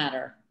doesn't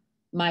matter.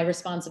 My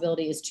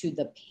responsibility is to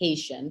the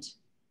patient.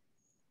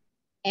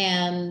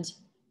 And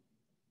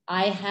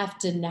I have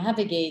to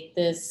navigate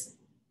this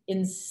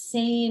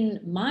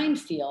insane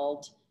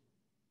minefield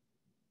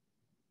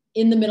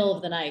in the middle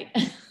of the night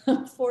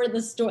for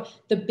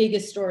the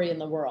biggest story in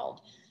the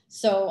world.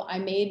 So I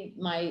made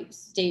my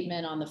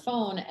statement on the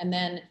phone, and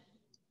then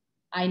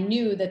I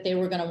knew that they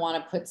were going to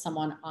want to put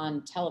someone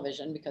on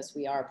television because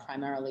we are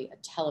primarily a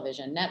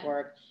television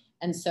network.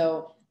 And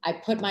so I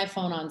put my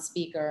phone on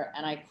speaker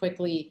and I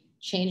quickly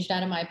changed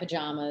out of my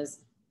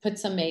pajamas, put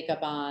some makeup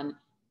on,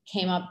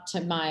 came up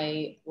to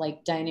my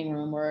dining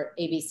room where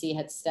ABC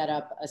had set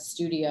up a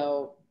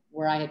studio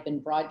where I had been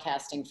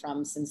broadcasting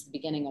from since the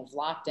beginning of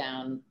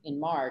lockdown in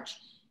March.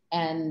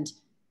 And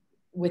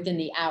within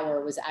the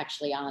hour was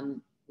actually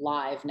on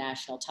live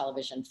national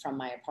television from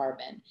my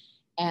apartment.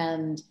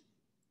 And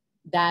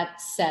that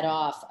set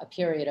off a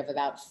period of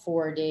about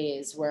 4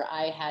 days where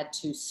I had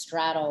to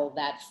straddle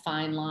that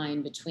fine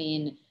line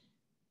between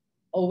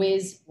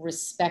always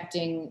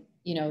respecting,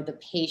 the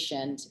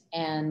patient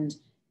and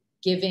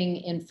giving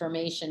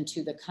information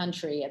to the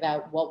country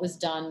about what was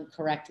done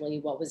correctly,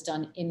 what was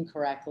done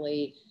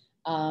incorrectly,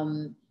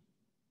 and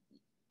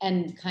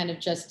kind of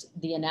just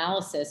the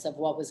analysis of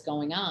what was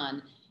going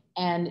on.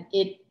 And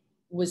it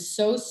was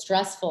so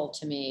stressful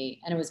to me,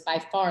 and it was by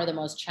far the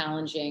most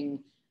challenging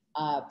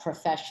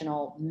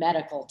professional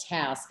medical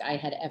task I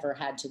had ever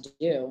had to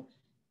do,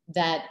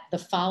 that the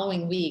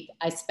following week,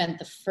 I spent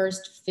the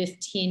first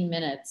 15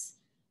 minutes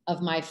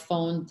of my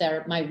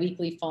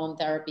weekly phone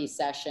therapy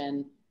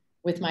session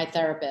with my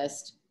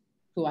therapist,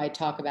 who I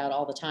talk about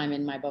all the time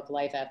in my book,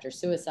 Life After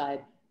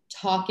Suicide,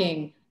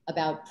 talking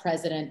about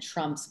President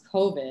Trump's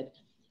COVID.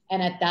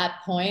 And at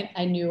that point,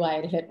 I knew I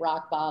had hit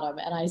rock bottom.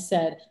 And I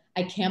said,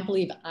 I can't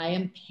believe I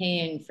am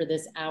paying for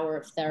this hour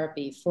of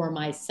therapy for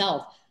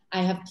myself.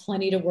 I have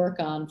plenty to work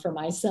on for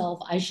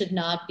myself. I should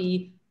not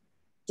be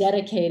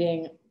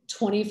dedicating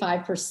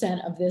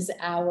 25% of this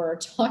hour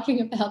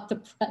talking about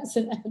the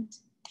president.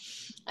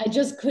 I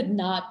just could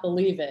not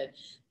believe it.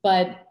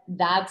 But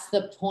that's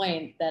the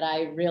point that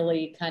I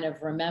really kind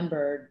of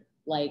remembered,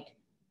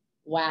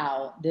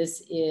 wow,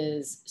 this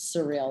is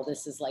surreal.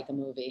 This is like a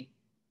movie.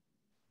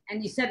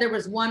 And you said there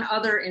was one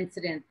other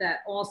incident that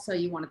also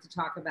you wanted to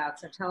talk about.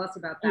 So tell us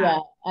about that.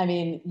 Yeah, I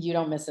mean, you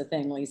don't miss a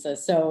thing, Lisa.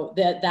 So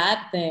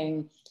that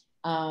thing,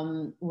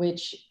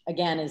 which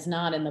again is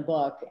not in the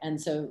book,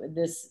 and so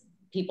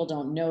people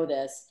don't know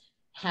this,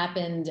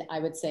 happened, I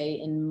would say,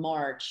 in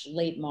March,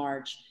 late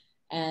March.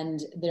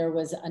 And there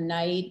was a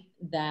night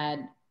that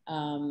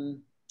I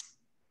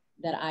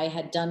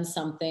had done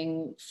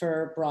something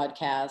for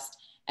broadcast,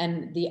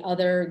 and the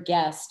other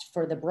guest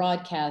for the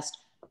broadcast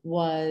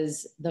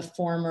was the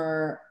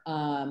former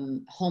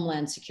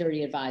Homeland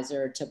Security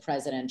Advisor to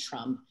President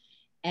Trump.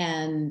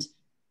 And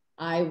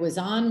I was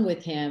on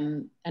with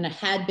him, and I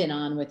had been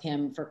on with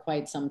him for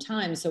quite some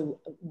time. So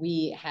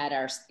we had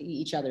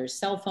each other's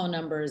cell phone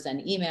numbers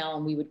and email,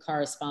 and we would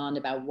correspond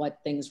about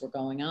what things were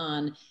going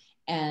on.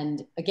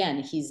 And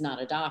again, he's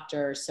not a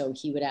doctor, so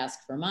he would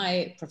ask for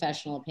my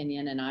professional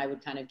opinion, and I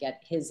would kind of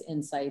get his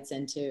insights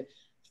into,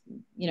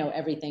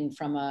 everything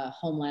from a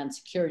Homeland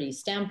Security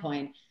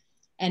standpoint.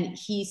 And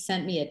he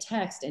sent me a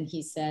text and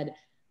he said,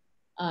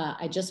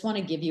 I just want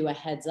to give you a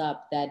heads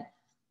up that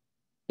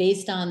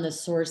based on the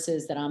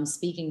sources that I'm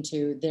speaking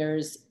to,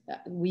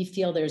 we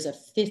feel there's a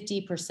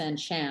 50%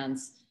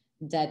 chance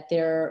that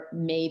there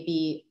may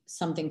be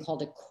something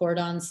called a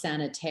cordon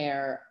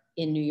sanitaire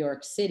in New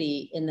York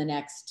City in the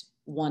next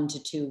 1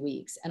 to 2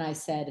 weeks. And I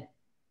said,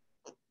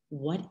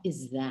 what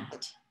is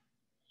that?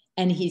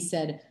 And he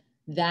said,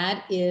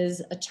 that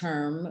is a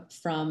term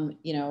from,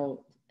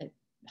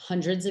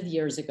 hundreds of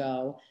years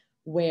ago,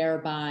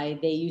 whereby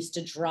they used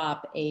to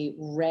drop a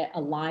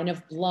line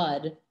of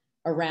blood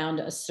around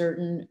a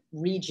certain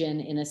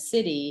region in a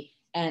city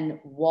and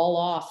wall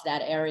off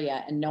that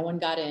area, and no one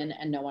got in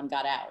and no one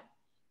got out.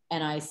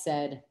 And I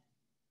said,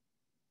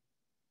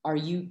 are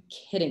you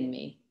kidding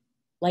me?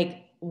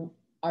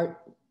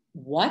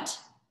 What?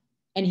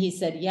 And he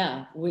said,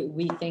 yeah,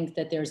 we think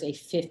that there's a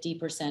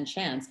 50%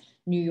 chance.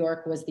 New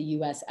York was the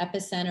US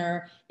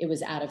epicenter. It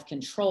was out of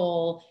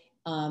control.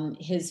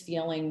 His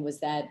feeling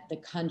was that the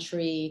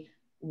country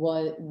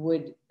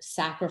would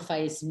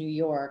sacrifice New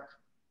York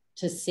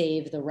to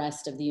save the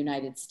rest of the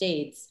United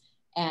States.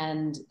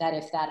 And that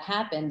if that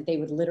happened, they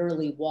would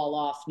literally wall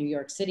off New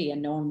York City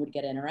and no one would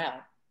get in or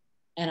out.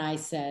 And I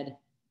said,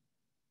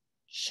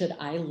 should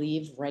I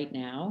leave right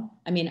now?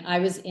 I mean, I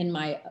was in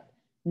my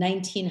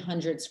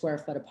 1,900 square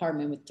foot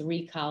apartment with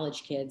 3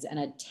 college kids and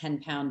a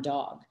 10-pound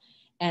dog.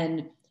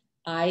 And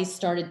I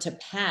started to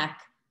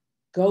pack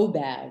go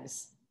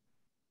bags,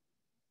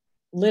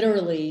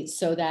 literally,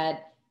 so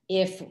that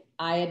if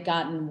I had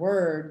gotten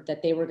word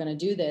that they were going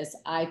to do this,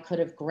 I could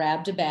have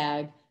grabbed a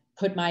bag,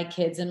 put my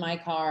kids in my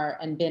car,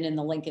 and been in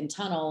the Lincoln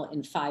Tunnel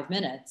in 5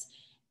 minutes.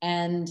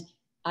 And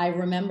I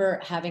remember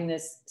having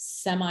this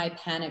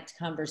semi-panicked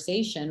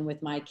conversation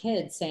with my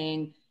kids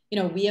saying, you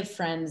know, we have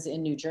friends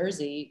in New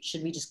Jersey.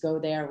 Should we just go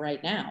there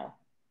right now?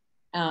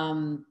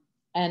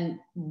 And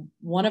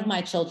one of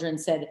my children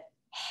said,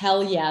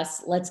 hell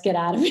yes, let's get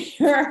out of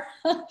here.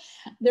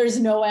 There's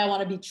no way I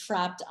want to be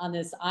trapped on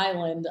this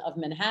island of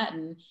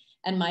Manhattan.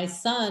 And my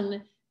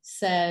son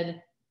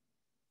said,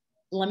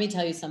 let me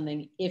tell you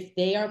something. If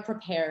they are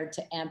prepared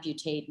to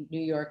amputate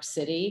New York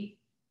City,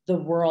 the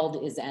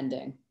world is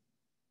ending.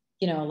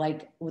 You know,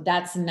 like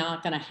that's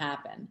not going to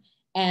happen.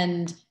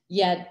 And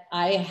yet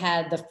I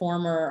had the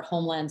former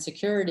Homeland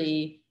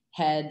Security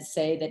head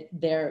say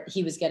that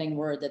he was getting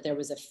word that there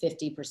was a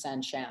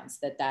 50% chance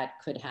that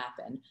that could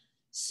happen.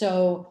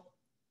 So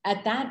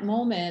at that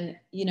moment,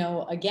 you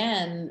know,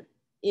 again,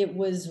 it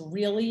was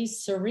really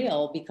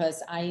surreal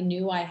because I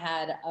knew I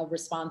had a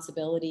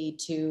responsibility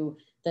to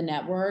the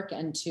network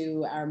and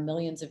to our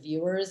millions of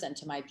viewers and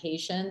to my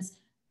patients,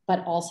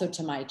 but also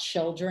to my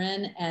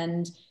children.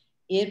 And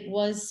it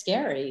was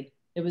scary.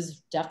 It was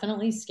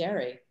definitely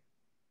scary.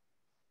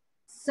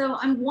 So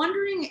I'm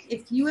wondering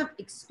if you have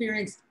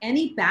experienced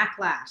any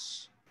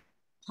backlash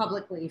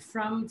publicly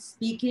from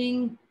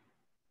speaking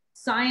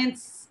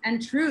science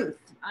and truth.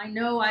 I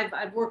know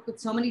I've worked with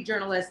so many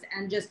journalists,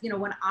 and just, you know,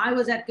 when I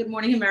was at Good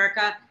Morning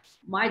America,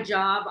 my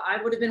job,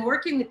 I would have been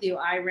working with you.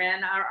 I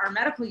ran our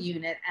medical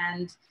unit,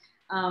 and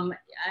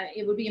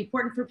it would be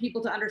important for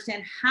people to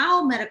understand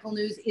how medical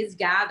news is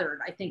gathered,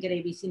 I think, at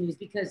ABC News,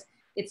 because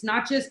it's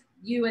not just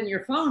you and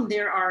your phone.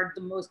 There are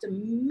the most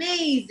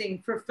amazing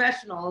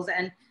professionals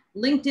and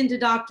linked into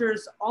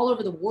doctors all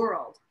over the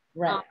world.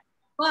 Right.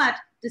 But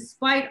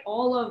despite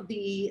all of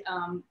the,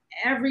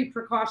 every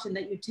precaution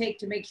that you take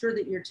to make sure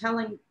that you're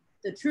telling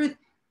the truth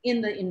in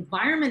the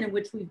environment in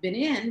which we've been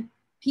in,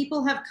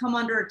 people have come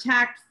under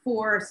attack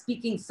for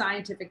speaking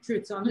scientific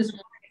truth. So I'm just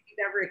wondering if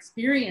you've ever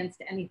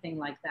experienced anything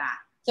like that.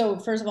 So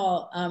first of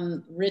all,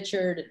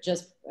 Richard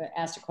just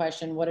asked a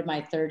question. What did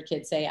my 3rd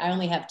kid say? I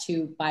only have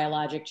 2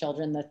 biologic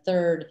children. The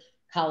 3rd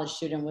college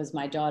student was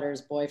my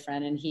daughter's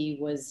boyfriend, and he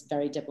was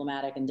very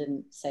diplomatic and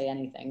didn't say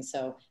anything.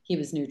 So he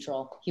was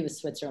neutral. He was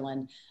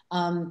Switzerland.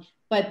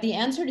 But the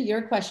answer to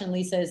your question,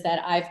 Lisa, is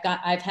that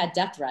I've had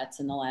death threats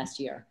in the last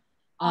year.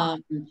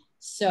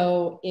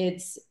 So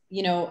it's,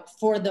 you know,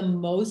 for the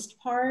most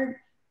part,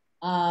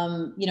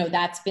 you know,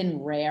 that's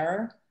been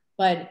rare,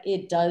 but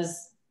it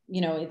does,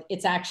 you know,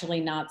 it's actually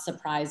not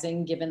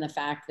surprising given the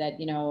fact that,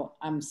 you know,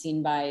 I'm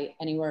seen by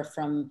anywhere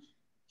from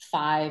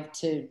 5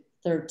 to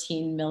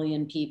 13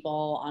 million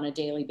people on a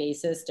daily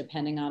basis,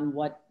 depending on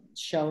what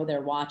show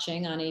they're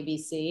watching on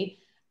ABC.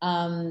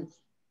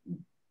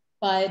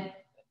 But,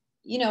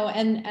 you know,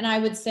 and I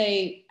would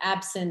say,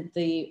 absent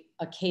the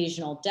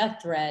occasional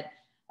death threat,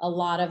 a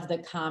lot of the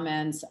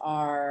comments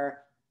are,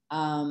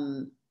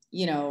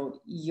 you know,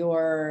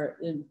 your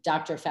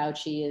Dr.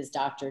 Fauci is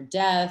Dr.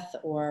 Death,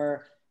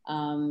 or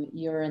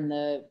you're in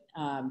the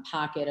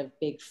pocket of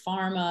big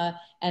pharma.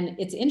 And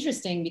it's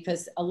interesting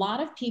because a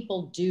lot of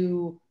people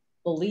do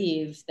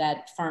believe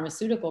that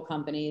pharmaceutical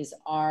companies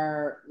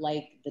are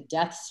like the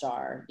Death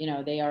Star, you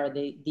know, they are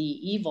the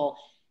evil.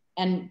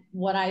 And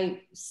what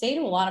I say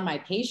to a lot of my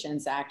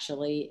patients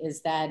actually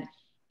is that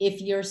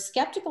if you're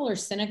skeptical or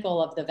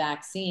cynical of the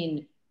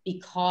vaccine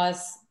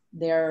because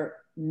they're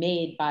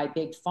made by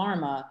big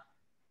pharma,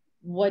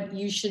 what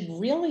you should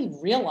really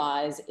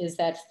realize is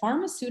that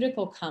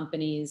pharmaceutical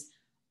companies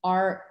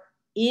are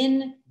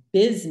in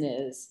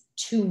business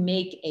to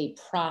make a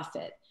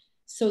profit.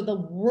 So the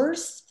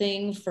worst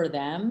thing for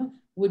them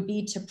would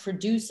be to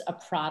produce a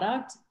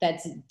product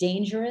that's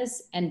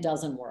dangerous and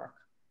doesn't work.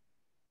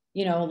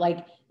 You know,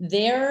 like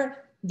they are,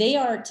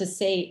 to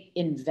say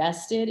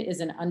invested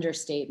is an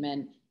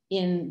understatement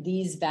in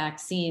these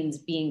vaccines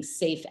being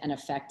safe and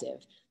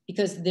effective,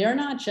 because they're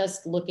not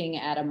just looking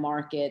at a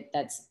market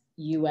that's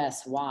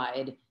US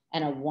wide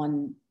and a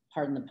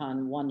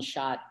one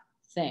shot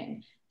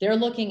thing. They're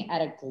looking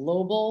at a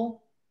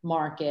global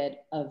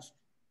market of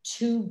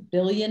 2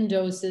 billion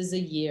doses a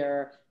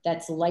year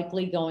that's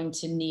likely going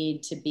to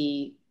need to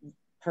be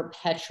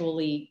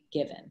perpetually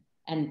given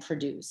and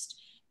produced.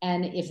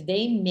 And if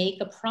they make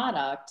a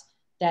product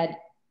that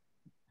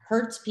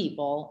hurts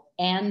people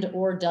and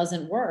or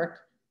doesn't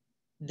work,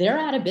 they're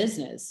out of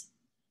business.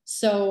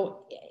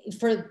 So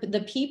for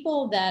the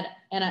people that,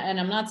 and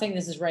I'm not saying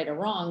this is right or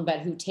wrong, but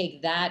who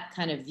take that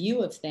kind of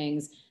view of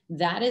things,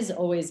 that is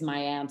always my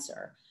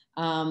answer.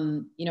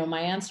 You know,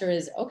 my answer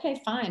is,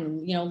 okay, fine.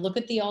 You know, look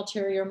at the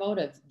ulterior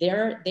motive. They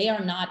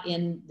are not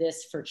in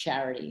this for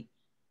charity.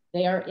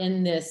 They are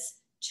in this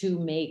to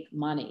make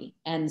money.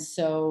 And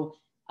so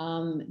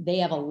they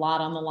have a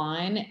lot on the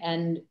line,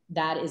 and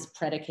that is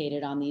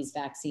predicated on these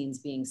vaccines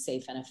being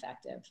safe and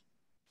effective.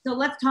 So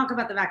let's talk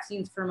about the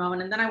vaccines for a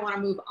moment, and then I want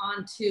to move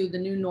on to the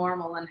new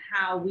normal and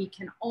how we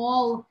can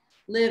all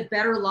live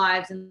better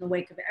lives in the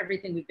wake of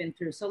everything we've been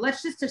through. So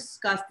let's just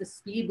discuss the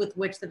speed with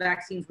which the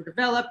vaccines were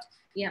developed,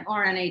 the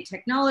mRNA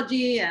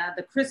technology,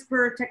 the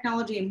CRISPR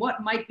technology, and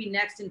what might be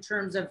next in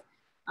terms of,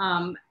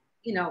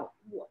 you know,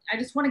 I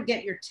just want to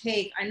get your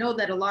take. I know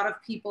that a lot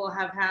of people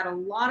have had a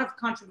lot of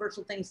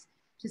controversial things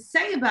to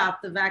say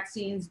about the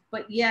vaccines,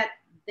 but yet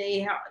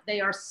they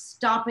are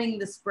stopping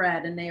the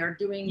spread, and they are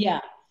doing the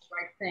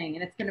right thing,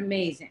 and it's been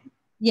amazing.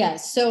 Yeah.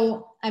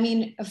 So, I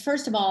mean,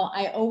 first of all,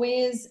 I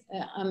always,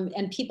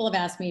 and people have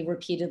asked me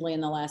repeatedly in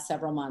the last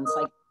several months,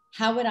 like,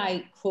 how would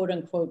I, quote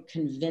unquote,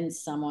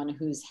 convince someone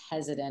who's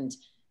hesitant,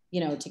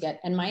 you know, to get,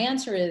 and my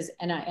answer is,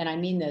 and I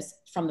mean this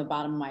from the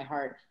bottom of my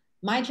heart,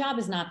 my job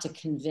is not to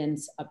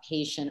convince a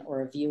patient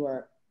or a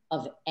viewer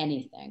of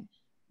anything.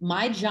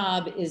 My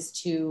job is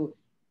to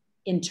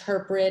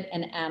interpret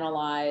and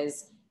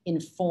analyze,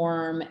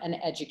 inform and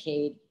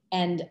educate,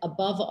 and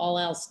above all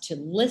else, to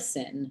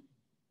listen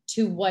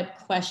to what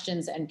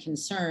questions and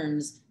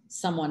concerns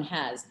someone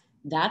has.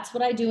 That's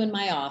what I do in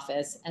my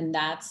office, and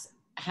that's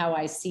how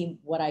I see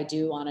what I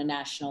do on a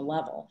national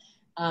level.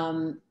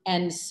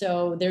 And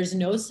so there's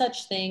no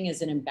such thing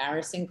as an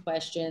embarrassing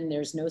question.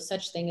 There's no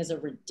such thing as a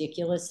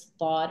ridiculous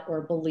thought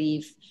or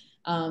belief.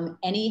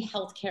 Any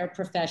healthcare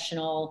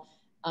professional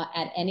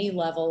at any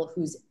level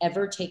who's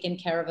ever taken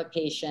care of a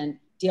patient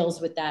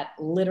deals with that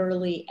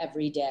literally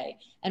every day.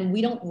 And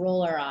we don't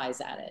roll our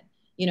eyes at it.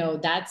 You know,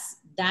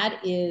 that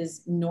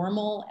is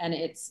normal, and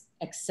it's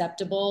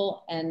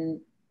acceptable, and,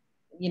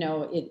 you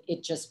know,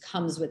 it just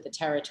comes with the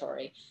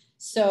territory.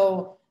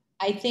 So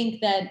I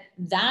think that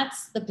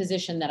that's the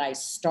position that I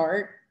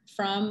start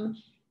from.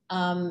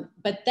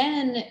 But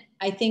then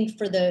I think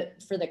for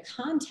the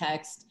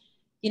context,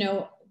 you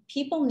know,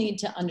 people need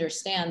to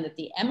understand that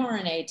the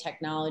mRNA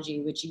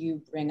technology, which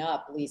you bring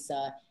up,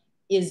 Lisa,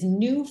 is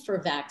new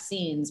for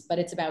vaccines, but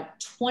it's about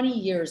 20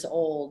 years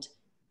old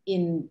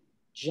in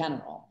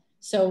general.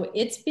 So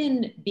it's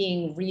been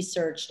being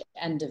researched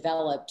and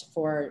developed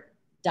for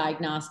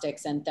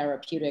diagnostics and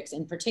therapeutics,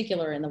 in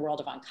particular in the world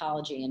of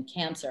oncology and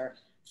cancer,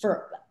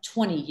 for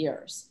 20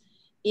 years.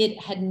 It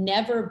had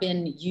never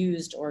been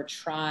used or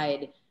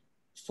tried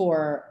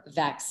for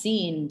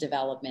vaccine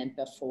development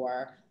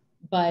before,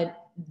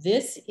 but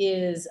this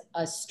is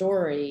a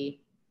story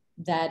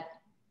that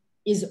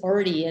is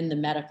already in the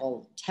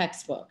medical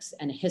textbooks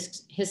and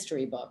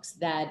history books,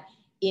 that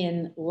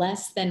in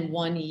less than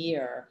 1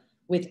 year,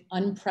 with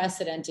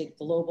unprecedented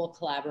global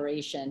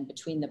collaboration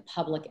between the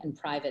public and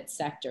private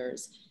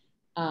sectors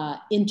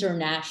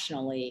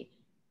internationally,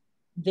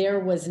 there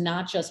was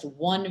not just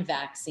one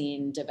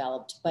vaccine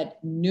developed, but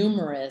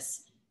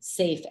numerous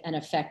safe and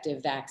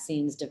effective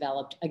vaccines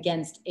developed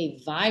against a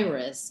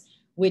virus,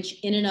 which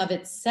in and of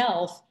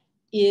itself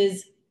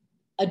is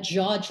a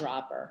jaw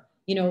dropper.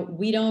 You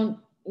know,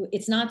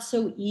 it's not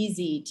so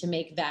easy to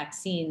make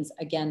vaccines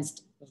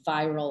against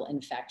viral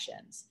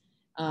infections.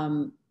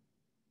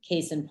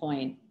 Case in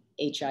point,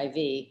 HIV.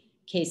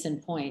 Case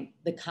in point,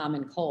 the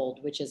common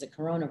cold, which is a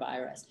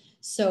coronavirus.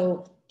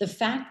 So the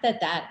fact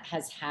that that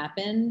has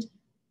happened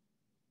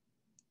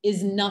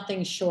is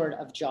nothing short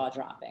of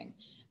jaw-dropping.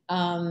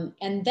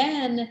 And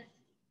then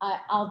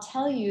I'll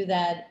tell you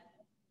that,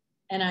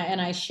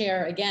 and I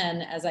share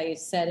again, as I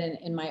said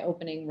in my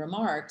opening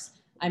remarks,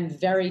 I'm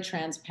very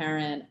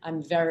transparent.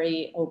 I'm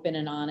very open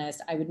and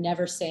honest. I would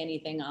never say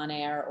anything on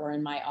air or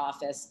in my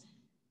office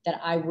that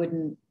I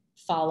wouldn't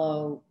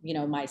follow, you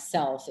know,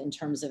 myself in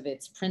terms of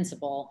its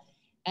principle.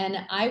 And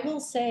I will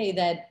say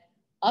that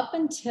up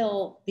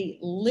until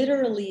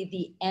literally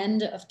the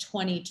end of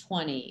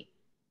 2020,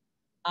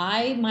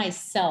 I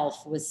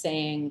myself was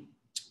saying,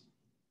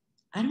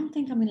 I don't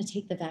think I'm going to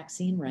take the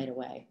vaccine right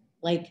away.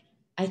 Like,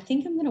 I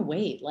think I'm going to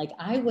wait. Like,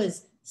 I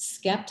was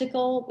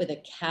skeptical with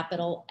a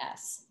capital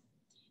S.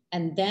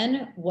 And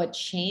then what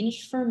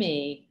changed for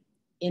me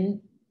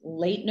in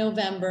late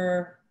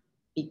November,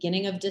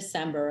 beginning of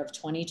December of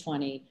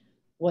 2020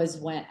 was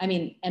when, I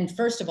mean, and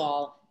first of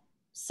all,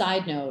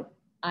 side note,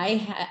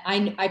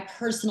 I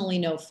personally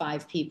know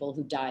 5 people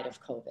who died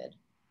of COVID.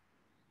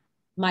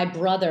 My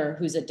brother,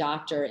 who's a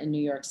doctor in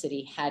New York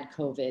City, had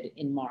COVID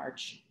in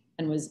March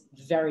and was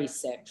very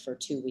sick for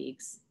 2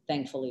 weeks,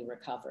 thankfully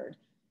recovered.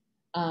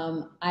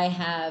 I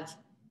have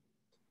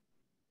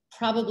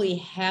probably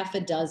half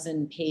a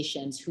dozen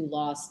patients who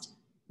lost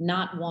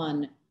not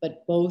one,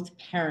 but both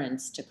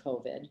parents to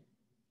COVID.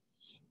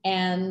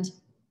 And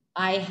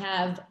I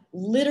have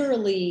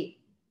literally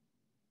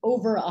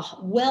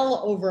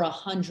well over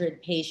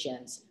 100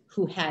 patients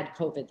who had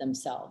COVID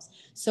themselves.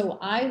 So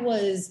I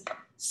was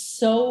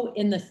so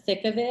in the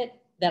thick of it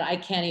that I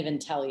can't even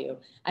tell you.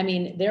 I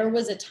mean, there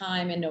was a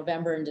time in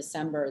November and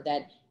December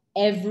that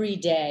every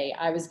day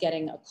I was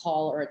getting a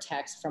call or a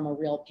text from a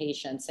real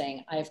patient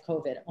saying, I have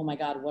COVID. Oh my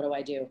God, what do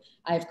I do?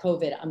 I have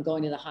COVID. I'm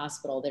going to the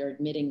hospital. They're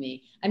admitting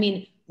me. I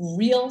mean,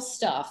 real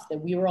stuff that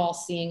we were all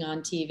seeing on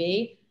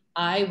TV.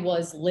 I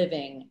was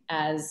living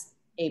as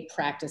a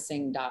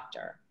practicing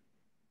doctor.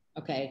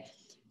 Okay.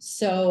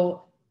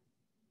 So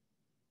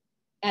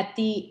at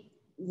the,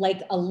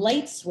 like a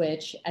light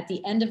switch at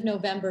the end of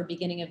November,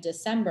 beginning of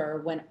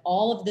December, when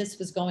all of this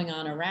was going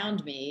on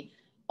around me,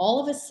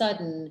 all of a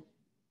sudden,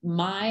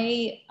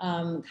 my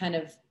kind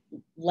of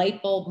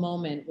light bulb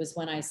moment was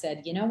when I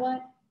said, you know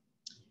what?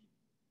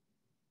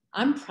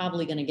 I'm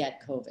probably going to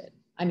get COVID.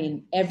 I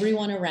mean,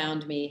 everyone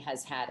around me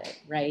has had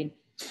it, right?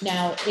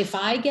 Now, if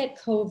I get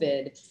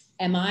COVID,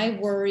 am I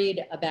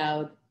worried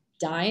about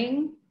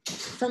dying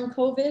from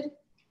COVID?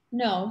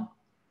 No,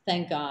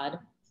 thank God.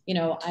 You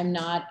know, I'm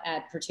not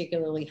at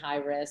particularly high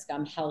risk.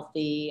 I'm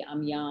healthy.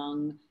 I'm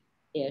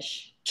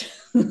young-ish.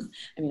 I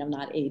mean, I'm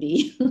not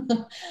 80.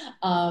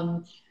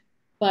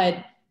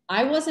 But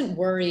I wasn't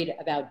worried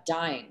about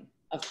dying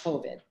of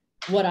COVID.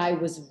 What I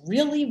was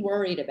really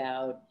worried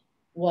about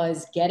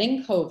was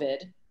getting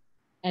COVID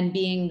and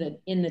being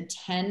in the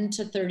 10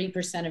 to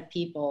 30% of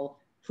people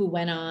who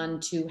went on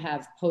to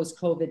have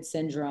post-COVID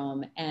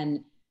syndrome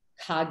and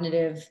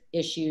cognitive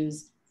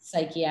issues,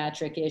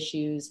 psychiatric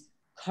issues,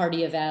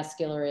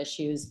 cardiovascular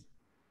issues.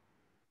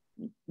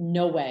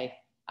 No way.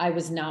 I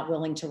was not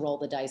willing to roll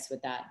the dice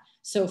with that.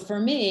 So for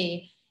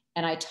me,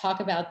 and I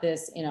talk about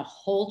this in a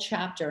whole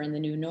chapter in The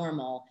New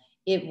Normal,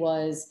 it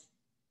was,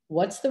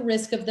 what's the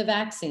risk of the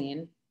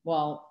vaccine?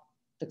 Well,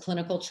 the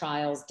clinical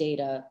trials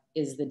data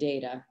is the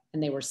data,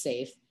 and they were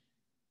safe.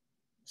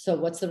 So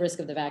what's the risk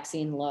of the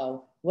vaccine?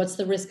 Low. What's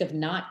the risk of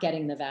not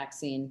getting the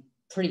vaccine?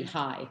 Pretty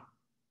high.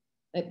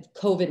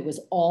 COVID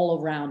was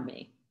all around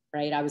me,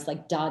 right? I was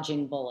like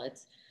dodging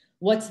bullets.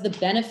 What's the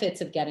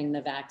benefits of getting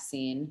the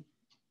vaccine?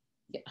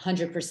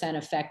 100%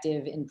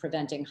 effective in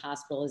preventing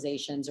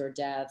hospitalizations or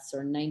deaths,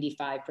 or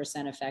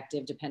 95%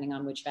 effective, depending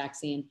on which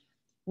vaccine.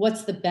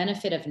 What's the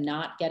benefit of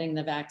not getting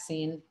the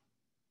vaccine?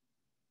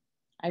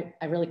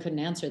 I really couldn't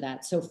answer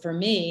that. So for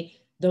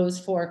me, those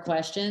 4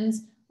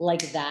 questions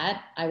like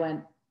that, I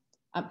went,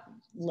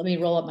 let me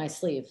roll up my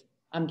sleeve.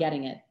 I'm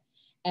getting it.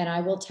 And I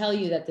will tell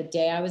you that the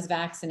day I was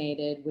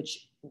vaccinated,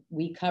 which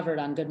we covered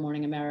on Good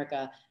Morning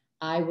America,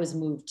 I was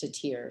moved to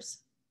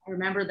tears. I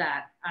remember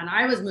that. And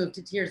I was moved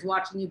to tears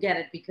watching you get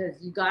it,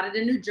 because you got it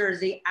in New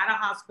Jersey at a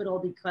hospital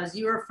because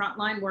you were a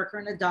frontline worker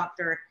and a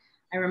doctor.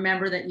 I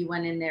remember that you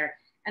went in there.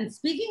 And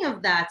speaking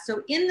of that,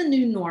 so in The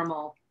New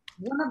Normal,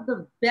 one of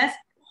the best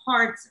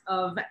parts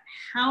of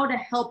how to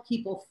help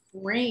people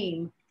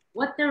frame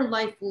what their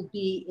life will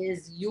be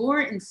is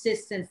your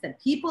insistence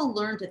that people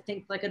learn to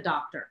think like a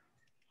doctor.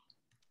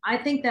 I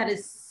think that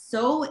is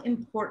so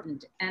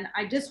important. And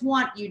I just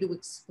want you to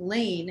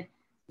explain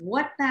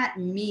what that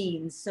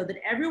means so that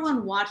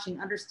everyone watching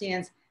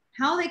understands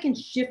how they can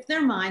shift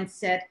their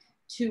mindset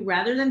to,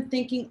 rather than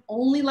thinking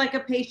only like a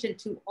patient,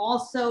 to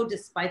also,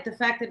 despite the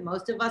fact that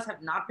most of us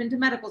have not been to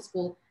medical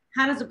school,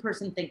 how does a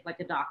person think like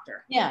a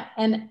doctor? Yeah,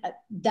 and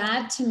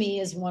that to me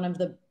is one of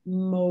the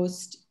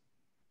most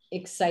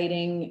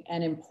exciting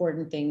and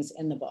important things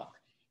in the book,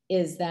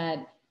 is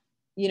that,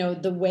 you know,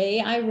 the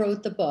way I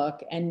wrote the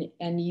book, and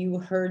you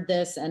heard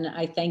this, and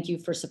I thank you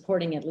for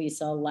supporting it,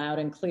 Lisa, loud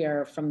and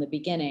clear from the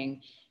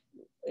beginning.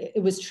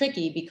 It was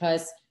tricky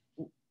because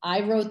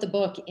I wrote the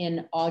book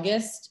in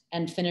August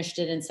and finished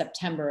it in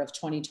September of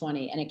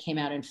 2020, and it came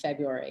out in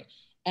February.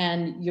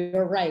 And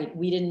you're right,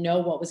 we didn't know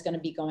what was going to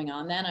be going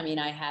on then. I mean,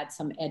 I had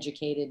some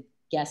educated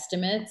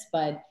guesstimates,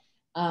 but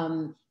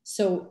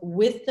so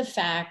with the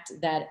fact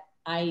that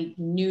I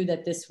knew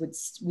that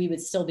we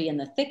would still be in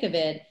the thick of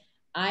it,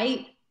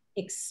 I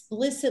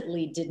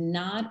explicitly did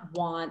not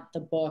want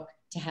the book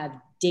to have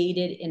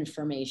dated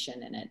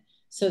information in it,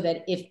 so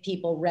that if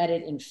people read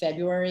it in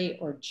February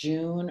or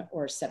June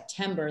or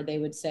September, they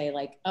would say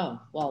like, oh,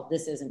 well,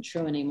 this isn't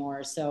true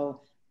anymore,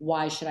 so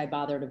why should I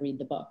bother to read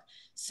the book?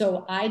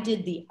 So I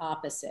did the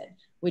opposite,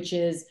 which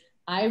is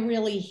I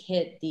really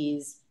hit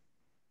these,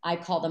 I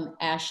call them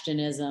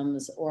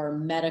Ashtonisms or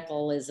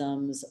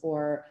medicalisms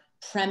or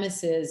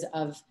premises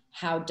of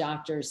how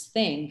doctors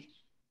think.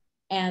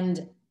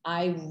 And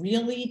I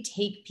really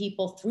take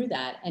people through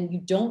that. And you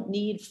don't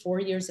need 4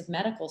 years of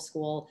medical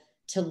school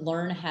to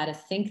learn how to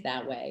think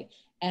that way.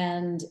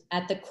 And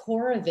at the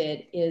core of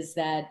it is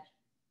that,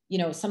 you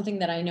know, something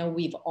that I know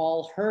we've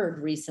all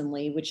heard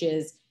recently, which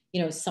is,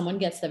 you know, someone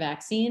gets the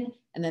vaccine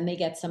and then they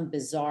get some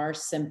bizarre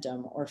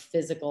symptom or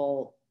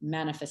physical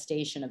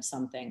manifestation of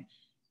something.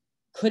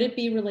 Could it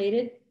be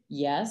related?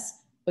 Yes.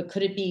 But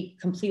could it be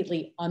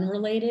completely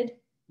unrelated?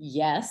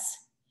 Yes.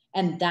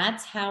 And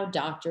that's how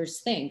doctors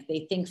think.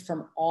 They think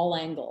from all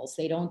angles.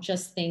 They don't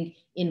just think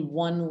in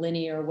one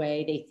linear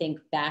way. They think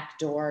back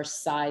door,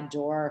 side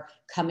door,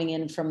 coming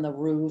in from the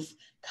roof,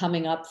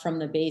 coming up from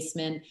the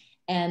basement.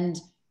 And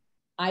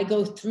I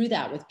go through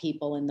that with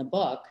people in the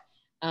book.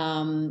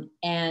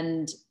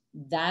 And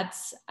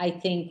that's, I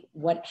think,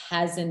 what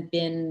hasn't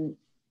been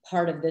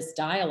part of this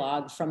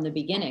dialogue from the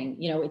beginning.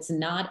 You know, it's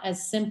not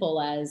as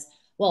simple as,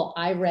 well,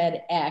 I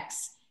read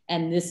X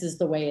and this is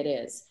the way it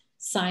is.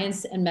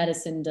 Science and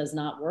medicine does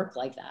not work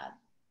like that.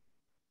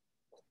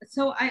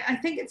 So I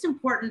think it's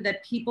important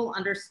that people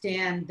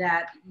understand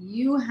that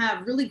you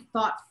have really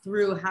thought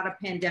through how to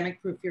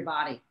pandemic proof your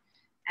body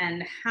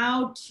and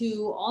how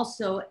to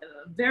also,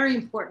 very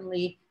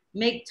importantly,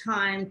 make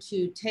time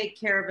to take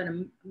care of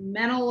a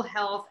mental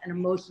health and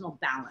emotional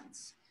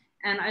balance.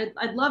 And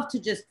I'd love to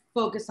just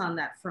focus on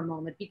that for a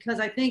moment, because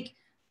I think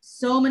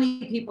so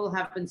many people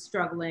have been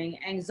struggling.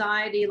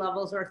 Anxiety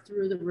levels are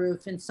through the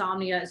roof.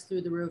 Insomnia is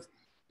through the roof.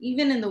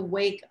 Even in the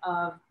wake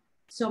of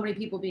so many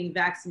people being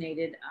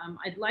vaccinated,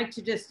 I'd like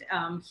to just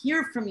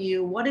hear from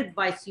you what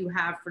advice you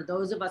have for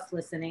those of us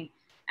listening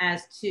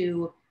as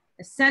to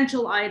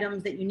essential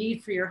items that you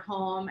need for your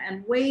home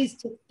and ways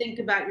to think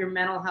about your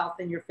mental health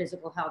and your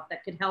physical health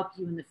that could help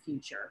you in the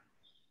future.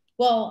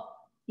 Well,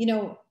 you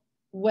know,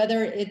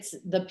 whether it's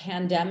the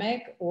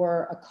pandemic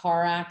or a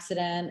car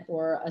accident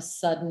or a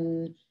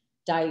sudden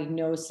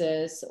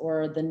diagnosis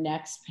or the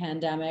next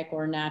pandemic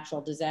or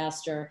natural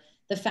disaster,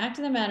 the fact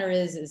of the matter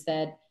is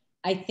that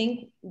I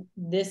think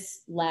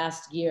this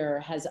last year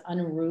has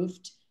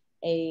unroofed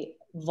a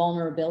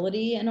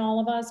vulnerability in all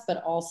of us,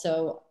 but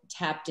also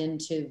tapped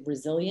into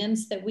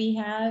resilience that we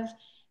have,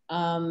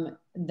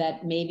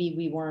 that maybe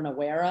we weren't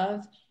aware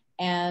of.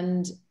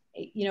 And,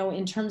 you know,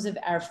 in terms of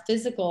our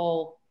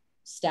physical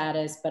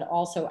status, but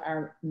also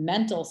our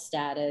mental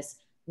status,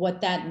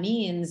 what that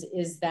means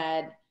is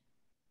that,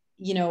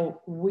 you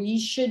know, we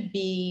should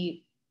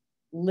be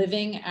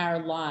living our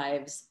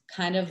lives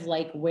kind of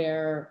like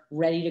we're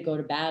ready to go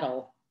to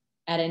battle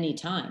at any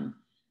time.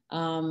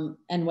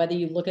 And whether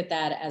you look at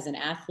that as an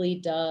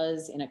athlete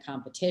does in a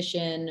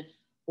competition,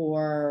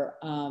 or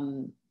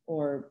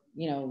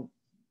you know,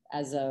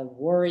 as a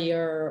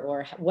warrior,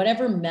 or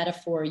whatever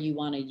metaphor you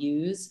want to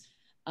use,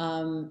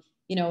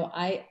 you know,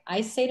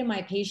 I say to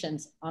my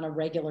patients on a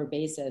regular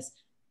basis,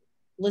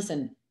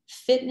 listen,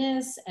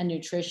 fitness and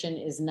nutrition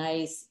is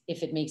nice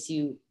if it makes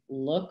you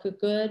look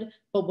good,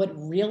 but what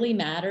really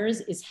matters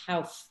is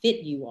how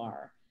fit you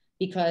are.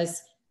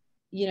 Because,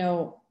 you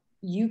know,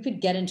 you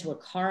could get into a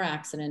car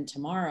accident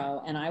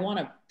tomorrow, and I want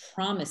to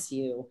promise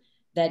you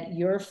that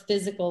your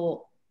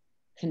physical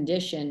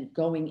condition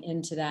going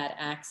into that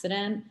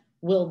accident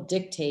will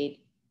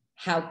dictate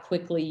how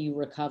quickly you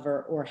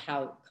recover or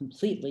how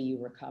completely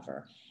you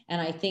recover.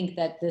 And I think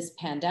that this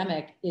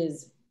pandemic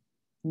is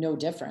no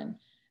different.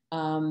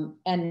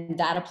 And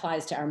that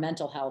applies to our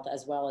mental health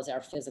as well as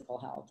our physical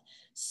health.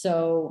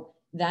 So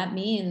that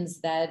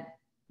means that,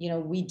 you know,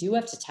 we do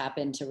have to tap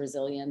into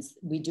resilience.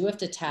 We do have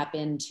to tap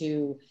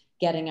into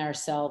getting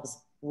ourselves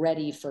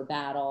ready for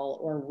battle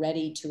or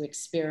ready to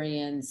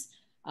experience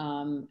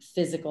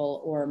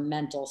physical or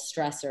mental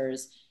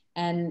stressors.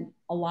 And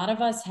a lot of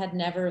us had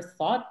never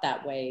thought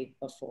that way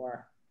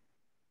before.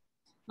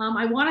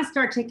 I want to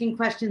start taking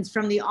questions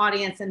from the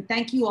audience, and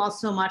thank you all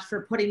so much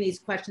for putting these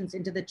questions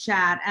into the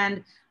chat.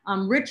 And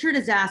Richard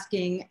is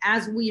asking,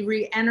 as we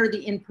re-enter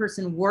the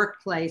in-person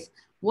workplace,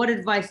 what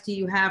advice do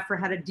you have for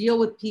how to deal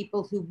with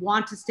people who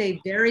want to stay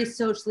very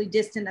socially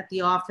distant at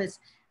the office,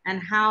 and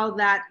how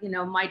that, you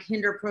know, might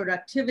hinder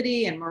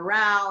productivity and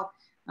morale?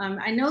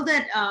 I know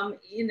that,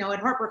 you know, at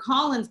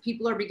HarperCollins,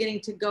 people are beginning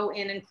to go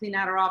in and clean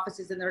out our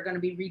offices, and they're going to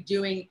be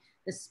redoing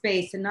the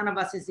space, and none of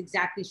us is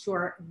exactly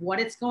sure what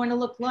it's going to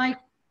look like.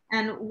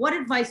 And what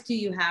advice do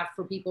you have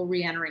for people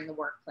re-entering the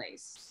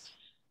workplace?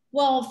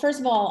 Well, first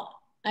of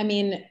all, I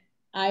mean,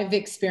 I've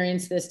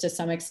experienced this to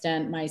some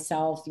extent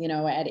myself, you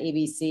know, at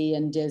ABC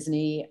and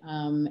Disney,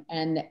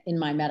 and in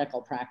my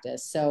medical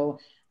practice. So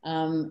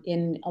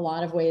in a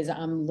lot of ways,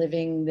 I'm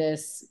living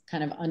this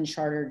kind of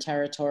uncharted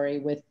territory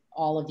with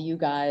all of you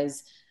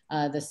guys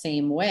the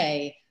same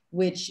way,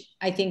 which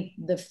I think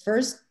the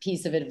first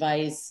piece of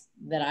advice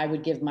that I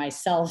would give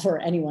myself or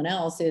anyone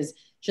else is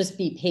just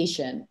be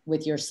patient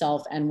with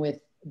yourself and with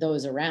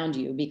those around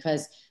you,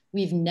 because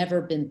we've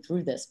never been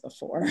through this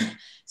before.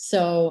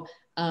 So,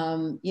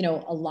 you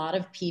know, a lot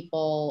of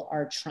people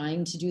are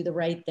trying to do the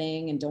right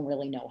thing and don't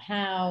really know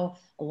how.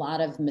 A lot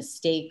of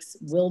mistakes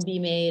will be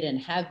made and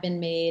have been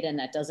made, and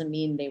that doesn't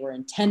mean they were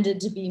intended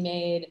to be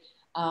made.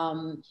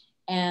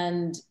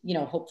 And, you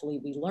know, hopefully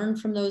we learn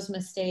from those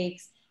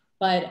mistakes.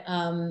 But,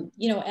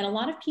 you know, and a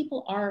lot of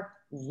people are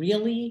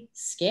really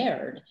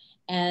scared.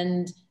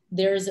 And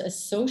there's a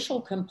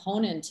social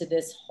component to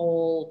this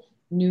whole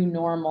new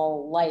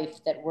normal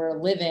life that we're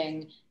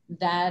living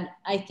that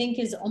I think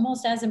is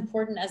almost as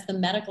important as the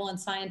medical and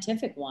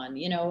scientific one.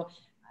 You know,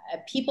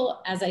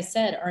 people, as I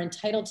said, are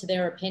entitled to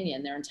their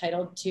opinion. They're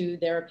entitled to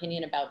their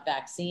opinion about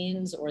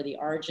vaccines or the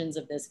origins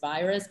of this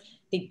virus.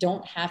 They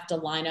don't have to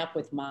line up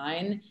with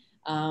mine.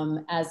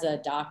 As a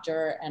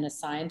doctor and a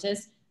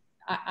scientist,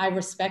 I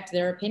respect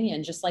their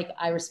opinion, just like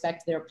I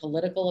respect their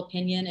political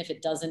opinion if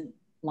it doesn't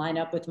line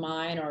up with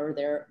mine or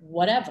their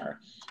whatever.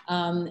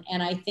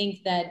 And I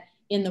think that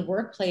in the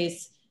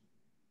workplace,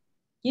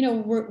 you know,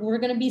 we're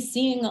going to be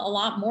seeing a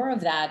lot more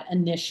of that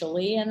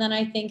initially, and then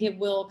I think it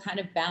will kind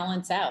of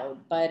balance out.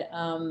 But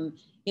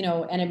you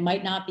know, and it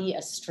might not be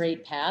a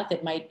straight path;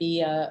 it might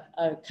be a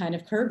kind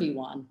of curvy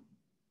one.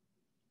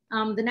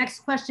 The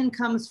next question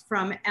comes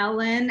from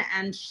Ellen,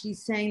 and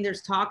she's saying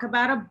there's talk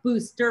about a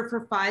booster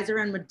for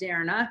Pfizer and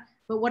Moderna,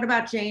 but what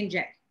about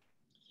J&J?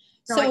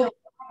 So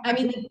I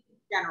mean,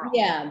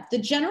 yeah, the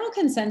general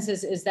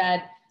consensus is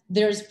that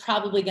there's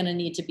probably going to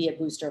need to be a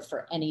booster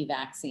for any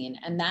vaccine.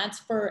 And that's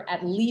for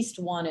at least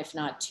one, if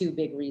not two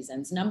big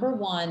reasons. Number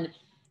one,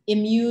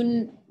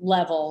 immune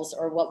levels,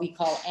 or what we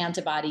call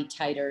antibody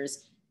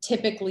titers,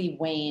 typically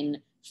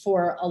wane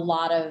for a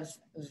lot of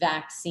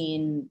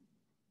vaccine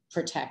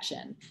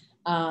protection.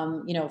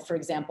 You know, for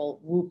example,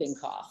 whooping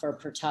cough or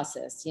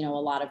pertussis, you know,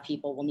 a lot of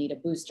people will need a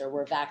booster.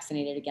 We're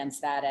vaccinated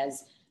against that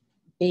as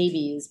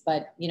babies,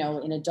 but you know,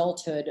 in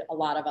adulthood, a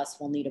lot of us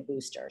will need a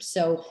booster.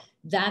 So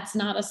that's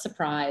not a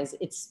surprise.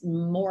 It's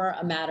more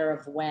a matter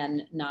of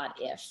when, not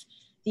if.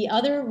 The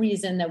other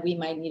reason that we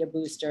might need a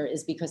booster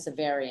is because of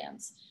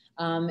variants.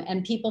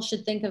 And people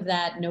should think of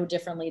that no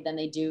differently than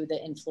they do the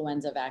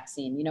influenza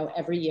vaccine. You know,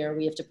 every year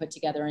we have to put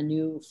together a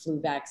new flu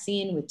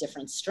vaccine with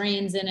different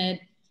strains in it.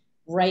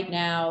 Right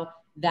now,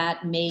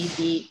 that may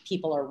be,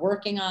 people are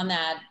working on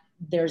that.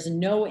 There's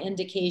no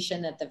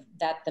indication that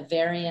the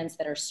variants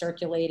that are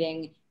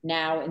circulating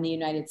now in the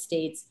United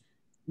States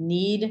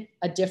need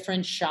a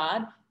different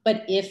shot.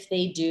 But if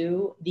they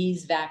do,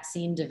 these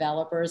vaccine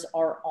developers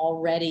are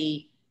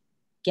already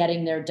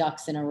getting their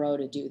ducks in a row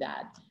to do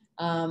that.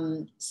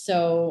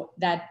 So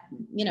that,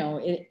 you know,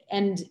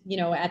 and, you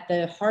know, at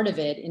the heart of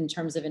it in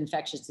terms of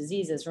infectious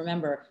diseases,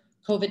 remember,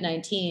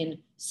 COVID-19,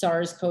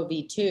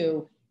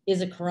 SARS-CoV-2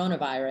 is a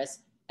coronavirus,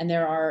 and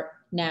there are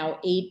now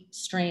 8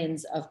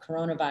 strains of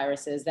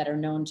coronaviruses that are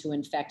known to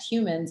infect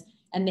humans,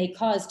 and they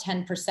cause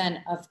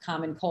 10% of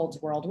common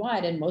colds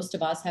worldwide. And most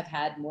of us have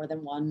had more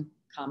than one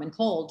common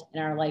cold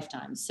in our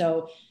lifetime.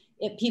 So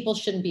people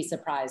shouldn't be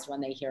surprised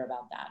when they hear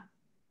about that.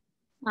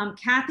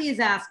 Kathy is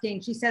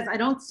asking, she says, I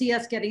don't see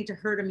us getting to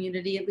herd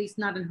immunity, at least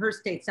not in her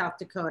state, South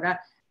Dakota.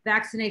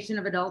 Vaccination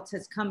of adults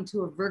has come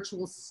to a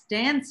virtual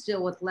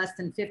standstill with less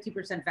than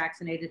 50%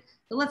 vaccinated.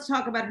 So let's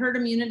talk about herd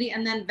immunity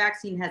and then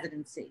vaccine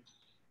hesitancy.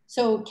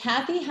 So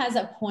Kathy has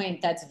a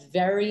point that's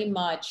very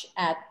much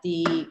at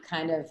the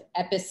kind of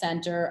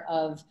epicenter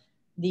of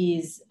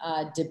these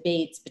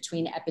debates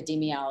between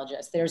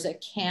epidemiologists. There's a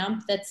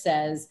camp that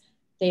says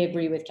they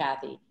agree with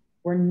Kathy.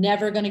 We're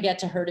never going to get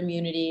to herd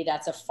immunity.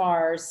 That's a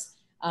farce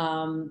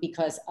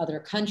because other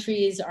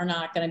countries are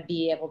not going to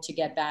be able to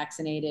get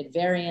vaccinated.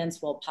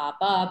 Variants will pop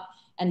up,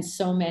 and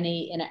so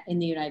many in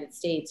the United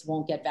States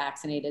won't get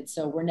vaccinated.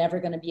 So we're never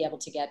going to be able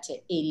to get to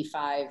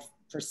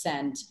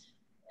 85%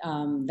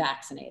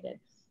 vaccinated.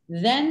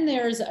 Then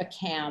there's a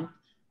camp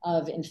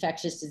of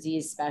infectious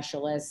disease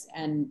specialists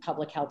and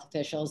public health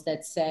officials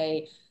that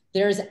say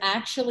there's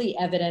actually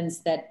evidence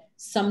that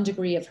some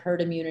degree of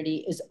herd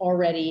immunity is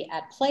already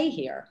at play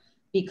here,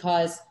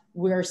 because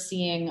we're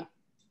seeing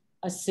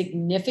a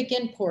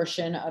significant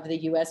portion of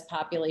the US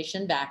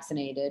population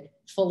vaccinated,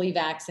 fully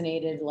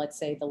vaccinated. Let's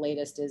say the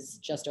latest is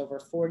just over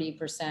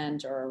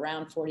 40% or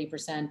around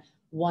 40%,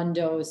 one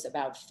dose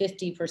about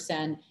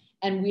 50%.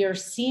 And we are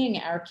seeing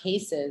our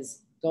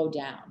cases go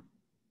down,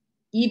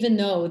 even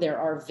though there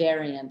are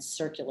variants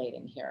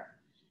circulating here.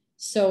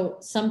 So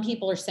some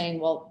people are saying,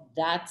 well,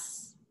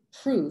 that's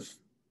proof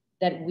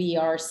that we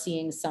are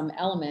seeing some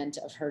element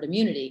of herd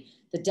immunity.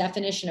 The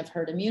definition of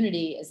herd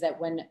immunity is that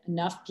when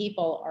enough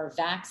people are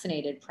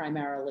vaccinated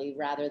primarily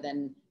rather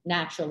than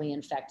naturally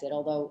infected,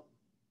 although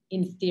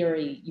in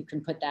theory you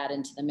can put that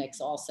into the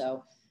mix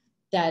also,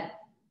 that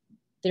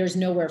there's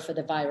nowhere for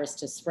the virus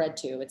to spread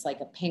to. It's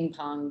like a ping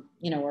pong,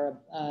 you know, or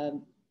a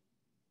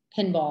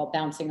pinball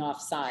bouncing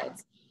off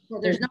sides. Well,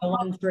 there's no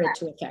one for it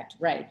to affect,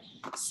 right?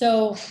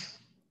 So,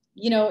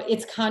 you know,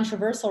 it's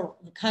controversial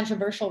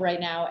right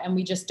now, and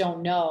we just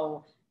don't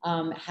know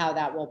how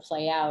that will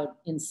play out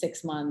in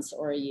 6 months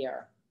or a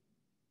year.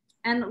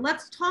 And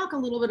let's talk a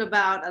little bit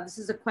about, this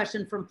is a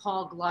question from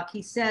Paul Gluck.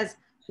 He says,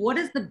 what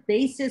is the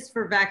basis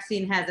for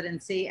vaccine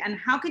hesitancy, and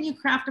how can you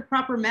craft a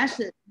proper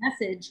message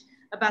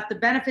about the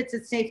benefits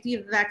and safety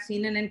of the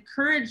vaccine and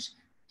encourage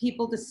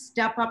people to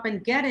step up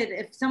and get it?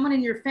 If someone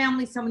in your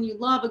family, someone you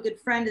love, a good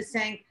friend is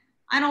saying,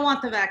 I don't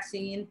want the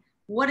vaccine,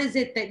 what is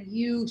it that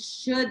you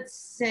should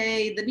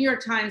say? The New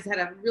York Times had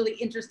a really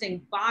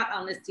interesting bot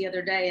on this the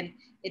other day, and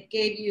it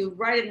gave you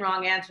right and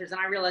wrong answers. And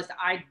I realized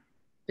I'd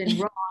been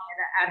wrong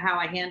at how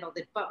I handled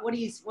it. But what do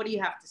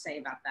you have to say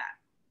about that?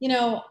 You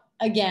know,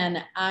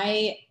 again,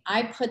 I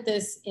put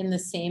this in the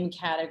same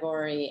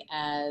category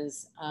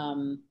as,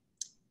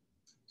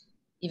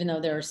 even though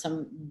there are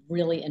some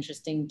really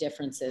interesting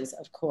differences,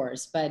 of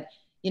course, but,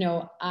 you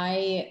know,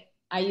 I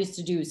used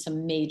to do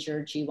some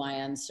major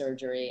GYN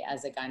surgery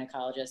as a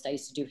gynecologist. I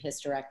used to do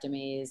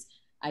hysterectomies.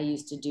 I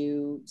used to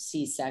do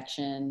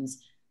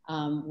C-sections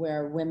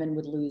where women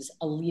would lose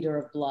a liter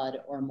of blood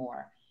or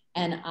more.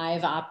 And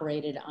I've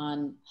operated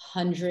on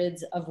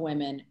hundreds of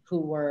women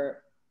who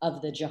were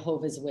of the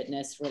Jehovah's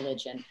Witness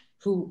religion,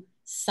 who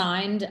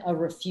signed a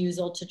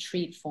refusal to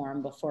treat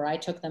form before I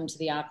took them to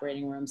the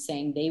operating room,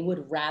 saying they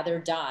would rather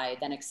die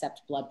than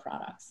accept blood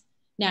products.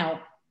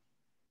 Now,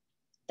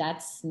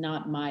 that's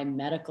not my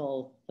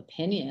medical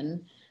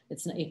opinion.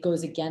 It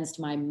goes against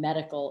my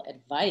medical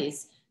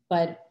advice,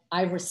 but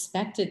I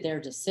respected their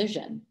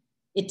decision.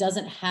 It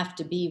doesn't have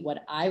to be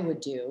what I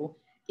would do.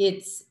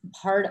 It's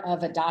part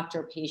of a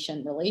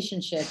doctor-patient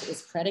relationship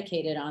is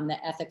predicated on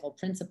the ethical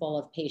principle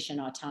of patient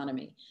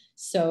autonomy.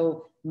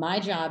 So my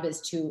job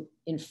is to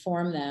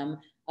inform them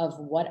of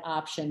what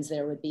options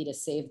there would be to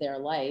save their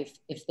life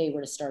if they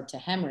were to start to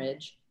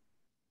hemorrhage.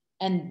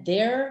 And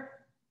their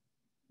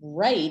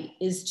right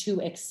is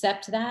to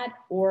accept that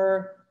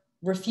or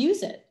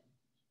refuse it.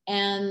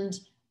 And,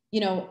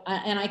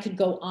 and I could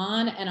go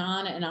on and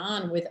on and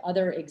on with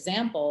other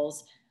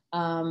examples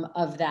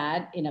of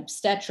that in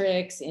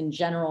obstetrics, in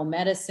general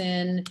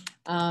medicine.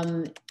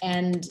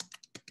 And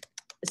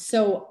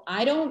so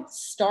I don't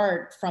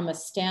start from a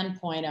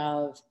standpoint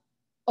of,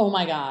 oh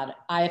my God,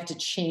 I have to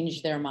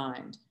change their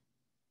mind.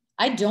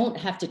 I don't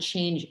have to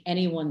change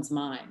anyone's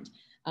mind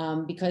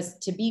because,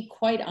 to be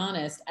quite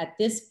honest, at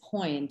this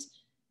point,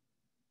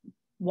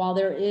 while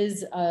there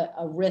is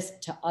a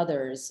risk to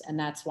others, and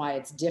that's why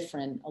it's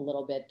different a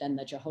little bit than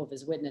the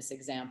Jehovah's Witness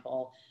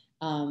example,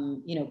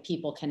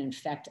 people can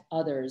infect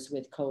others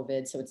with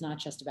COVID. So it's not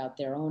just about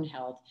their own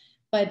health,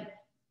 but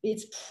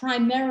it's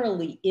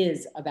primarily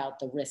is about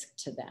the risk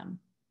to them,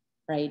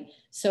 right?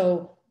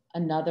 So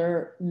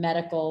another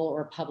medical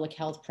or public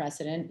health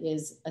precedent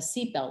is a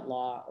seatbelt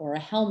law or a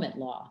helmet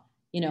law.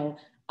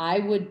 I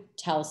would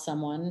tell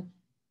someone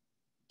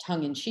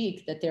tongue in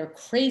cheek that they're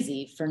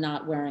crazy for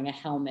not wearing a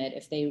helmet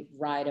if they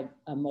ride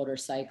a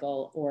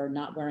motorcycle or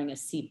not wearing a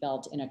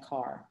seatbelt in a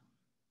car.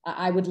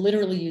 I would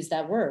literally use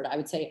that word. I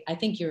would say, I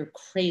think you're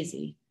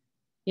crazy.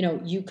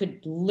 You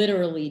could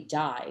literally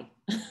die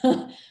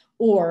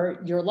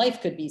or your life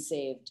could be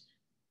saved.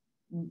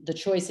 The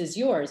choice is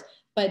yours,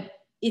 but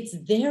it's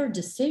their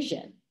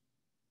decision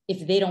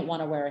if they don't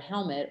want to wear a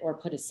helmet or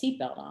put a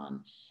seatbelt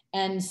on.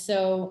 And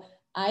so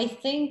I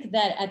think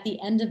that at the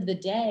end of the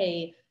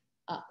day,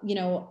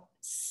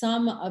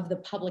 some of the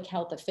public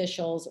health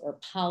officials or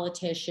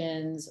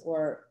politicians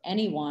or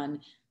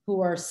anyone who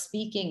are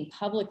speaking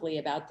publicly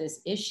about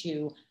this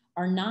issue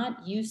are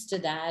not used to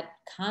that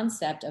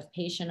concept of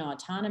patient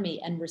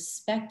autonomy and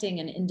respecting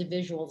an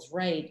individual's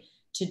right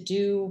to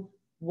do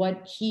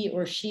what he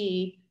or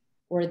she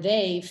or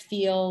they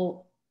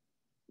feel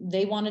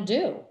they want to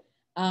do.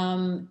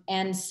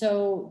 And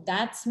so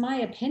that's my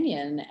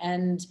opinion.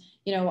 And,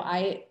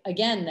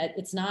 that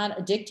it's not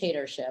a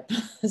dictatorship.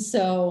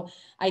 So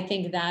I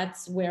think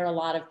that's where a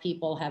lot of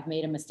people have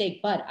made a mistake.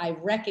 But I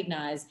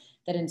recognize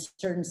that in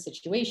certain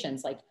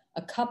situations, like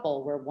a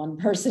couple where one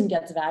person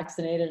gets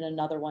vaccinated and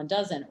another one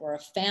doesn't, or a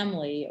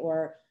family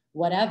or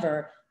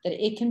whatever,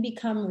 that it can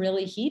become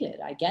really heated.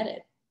 I get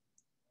it.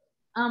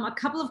 A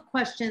couple of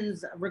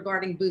questions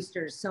regarding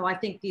boosters. So I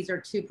think these are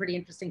two pretty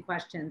interesting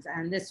questions.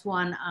 And this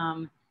one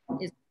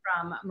is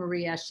from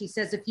Maria. She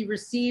says, if you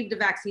received a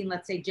vaccine,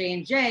 let's say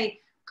J&J,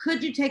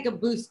 could you take a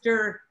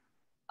booster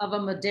of a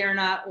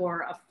Moderna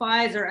or a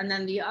Pfizer? And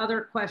then the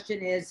other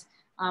question is,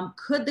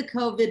 could the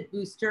COVID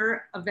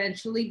booster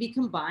eventually be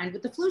combined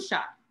with the flu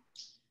shot?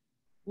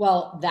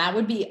 Well, that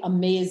would be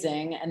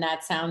amazing. And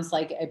that sounds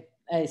like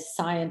a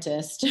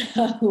scientist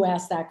who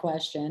asked that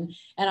question.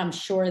 And I'm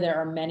sure there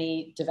are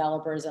many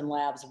developers and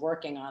labs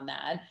working on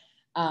that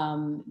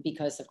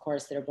because, of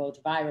course, they're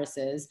both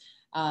viruses.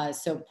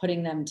 So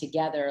putting them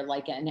together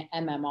like an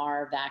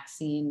MMR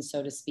vaccine,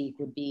 so to speak,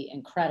 would be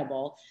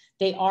incredible.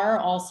 They are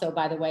also,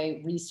 by the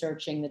way,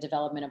 researching the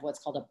development of what's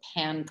called a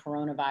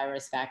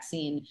pan-coronavirus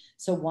vaccine.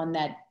 So one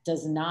that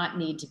does not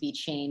need to be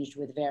changed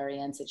with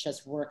variants. It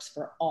just works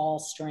for all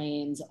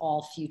strains,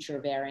 all future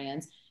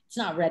variants. It's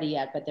not ready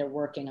yet, but they're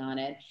working on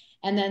it.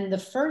 And then the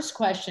first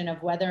question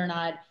of whether or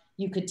not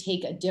you could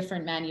take a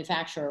different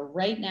manufacturer,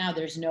 right now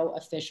there's no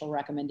official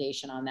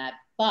recommendation on that,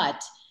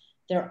 but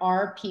there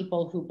are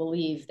people who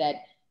believe that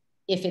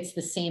if it's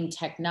the same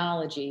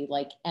technology,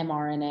 like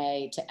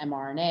mRNA to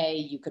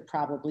mRNA, you could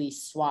probably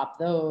swap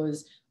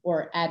those,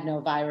 or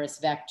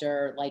adenovirus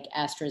vector, like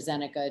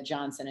AstraZeneca,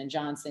 Johnson &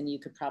 Johnson, you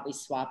could probably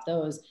swap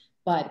those.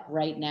 But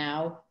right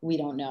now, we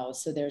don't know.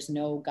 So there's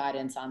no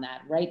guidance on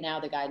that. Right now,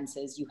 the guidance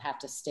is you have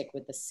to stick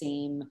with the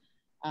same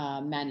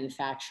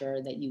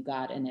manufacturer that you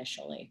got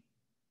initially.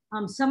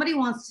 Somebody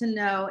wants to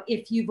know,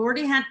 if you've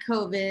already had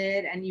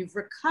COVID and you've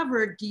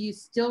recovered, do you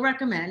still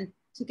recommend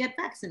to get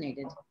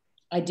vaccinated?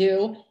 I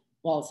do.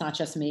 Well, it's not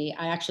just me.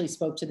 I actually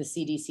spoke to the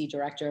CDC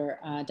director,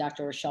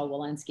 Dr. Rochelle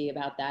Walensky,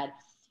 about that.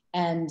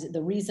 And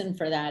the reason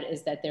for that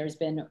is that there's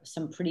been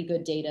some pretty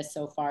good data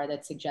so far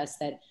that suggests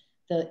that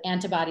the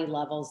antibody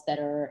levels that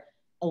are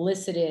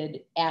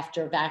elicited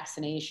after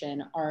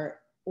vaccination are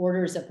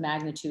orders of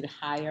magnitude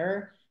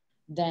higher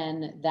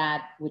than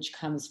that which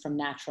comes from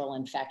natural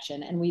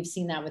infection. And we've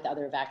seen that with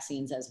other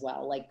vaccines as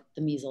well, like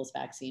the measles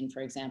vaccine,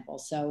 for example.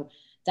 So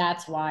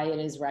that's why it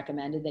is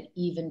recommended that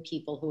even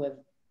people who have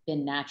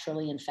been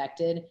naturally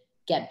infected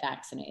get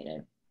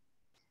vaccinated.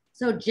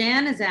 So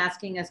Jan is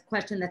asking a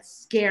question that's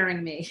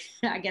scaring me.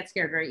 I get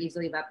scared very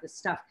easily about this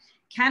stuff.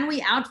 Can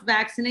we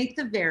out-vaccinate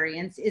the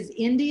variants? Is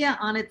India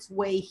on its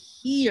way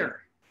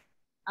here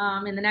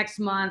in the next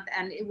month?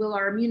 And will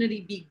our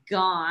immunity be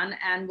gone?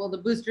 And will the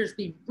boosters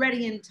be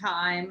ready in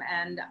time?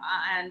 And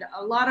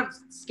a lot of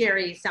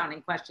scary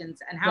sounding questions.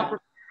 And how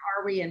prepared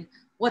are we? And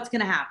what's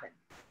going to happen?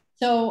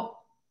 So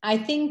I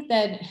think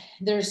that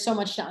there's so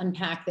much to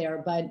unpack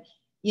there, but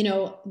you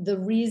know, the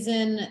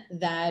reason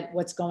that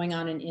what's going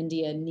on in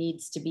India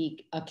needs to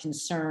be a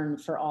concern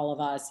for all of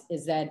us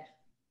is that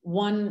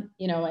one,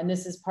 you know, and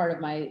this is part of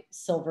my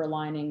silver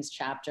linings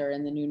chapter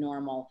in the new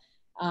normal.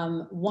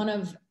 One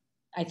of,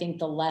 I think,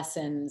 the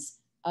lessons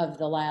of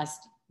the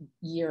last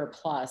year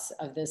plus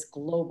of this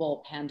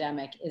global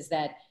pandemic is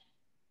that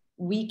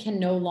we can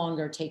no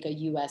longer take a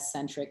US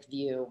centric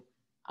view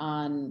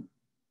on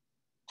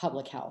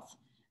public health.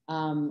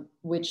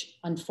 Which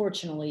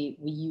unfortunately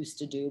we used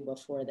to do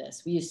before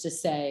this. We used to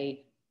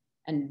say,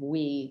 and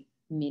we,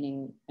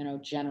 meaning, you know,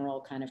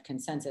 general kind of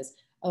consensus,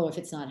 oh, if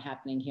it's not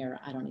happening here,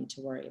 I don't need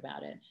to worry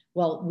about it.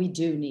 Well, we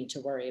do need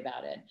to worry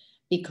about it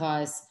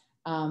because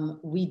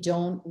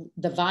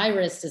the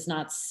virus does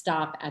not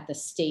stop at the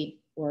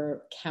state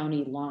or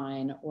county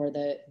line or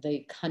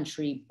the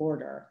country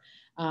border.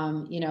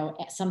 You know,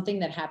 something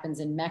that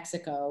happens in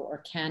Mexico or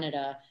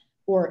Canada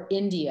or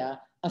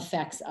India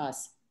affects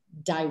us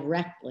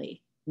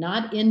directly,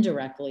 not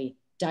indirectly,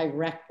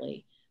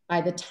 directly. By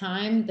the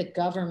time the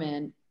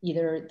government,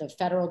 either the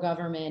federal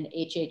government,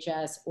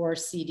 HHS, or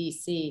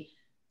CDC,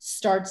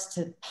 starts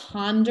to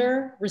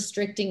ponder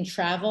restricting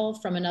travel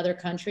from another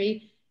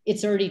country,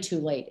 it's already too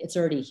late. It's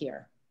already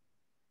here.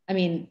 I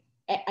mean,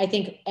 I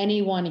think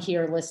anyone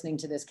here listening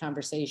to this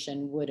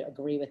conversation would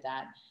agree with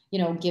that. You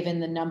know, given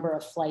the number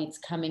of flights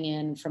coming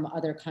in from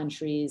other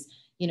countries,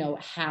 you know,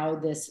 how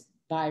this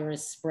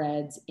virus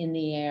spreads in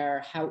the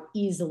air, how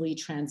easily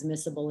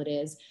transmissible it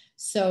is.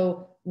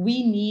 So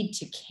we need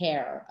to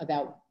care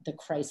about the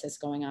crisis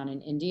going on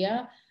in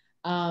India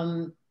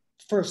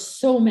for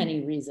so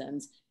many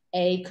reasons.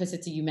 A, because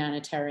it's a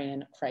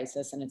humanitarian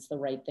crisis and it's the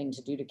right thing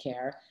to do to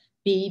care.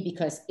 B,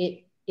 because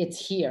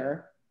it's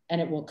here and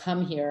it will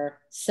come here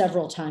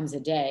several times a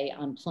day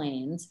on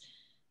planes.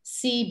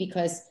 C,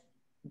 because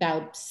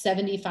about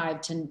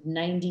 75 to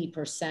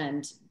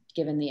 90%,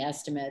 given the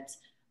estimates,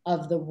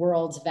 of the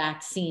world's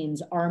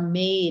vaccines are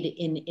made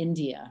in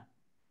India.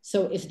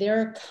 So if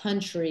their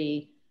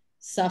country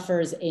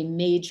suffers a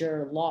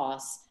major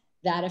loss,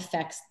 that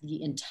affects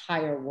the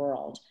entire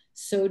world.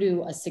 So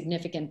do a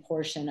significant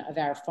portion of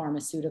our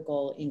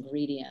pharmaceutical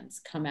ingredients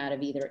come out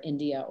of either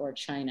India or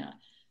China.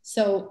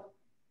 So,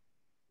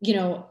 you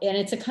know, and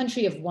it's a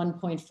country of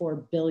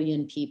 1.4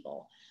 billion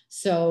people.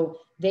 So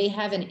they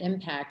have an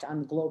impact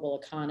on the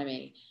global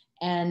economy.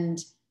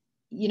 And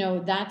you know,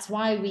 that's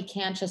why we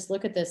can't just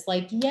look at this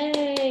like,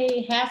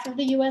 yay, half of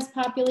the US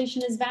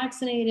population is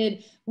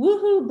vaccinated.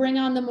 Woohoo, bring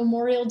on the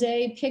Memorial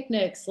Day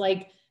picnics.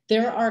 Like,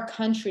 there are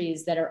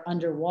countries that are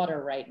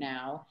underwater right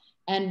now,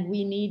 and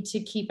we need to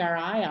keep our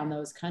eye on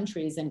those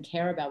countries and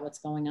care about what's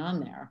going on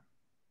there.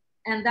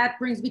 And that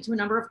brings me to a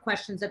number of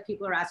questions that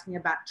people are asking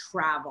about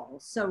travel.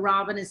 So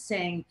Robin is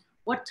saying,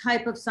 what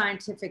type of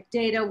scientific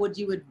data would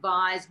you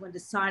advise when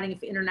deciding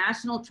if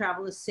international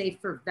travel is safe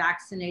for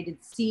vaccinated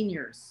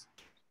seniors?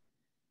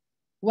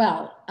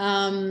 Well,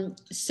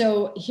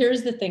 so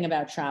here's the thing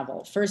about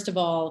travel. First of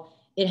all,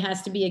 it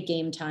has to be a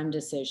game time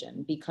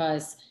decision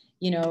because,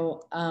 you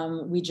know,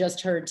 we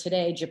just heard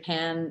today,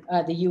 Japan,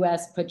 the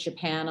US put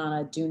Japan on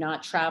a do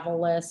not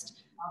travel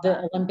list.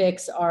 The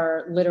Olympics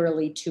are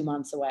literally 2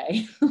 months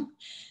away.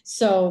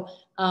 So,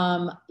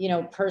 you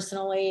know,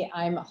 personally,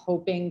 I'm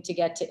hoping to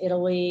get to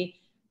Italy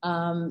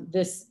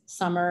this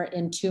summer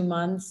in 2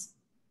 months.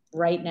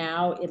 Right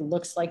now, it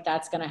looks like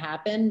that's going to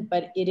happen,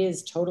 but it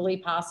is totally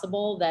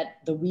possible that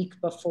the week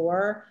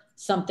before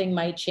something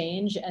might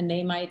change and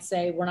they might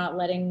say, we're not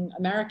letting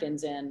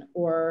Americans in,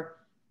 or,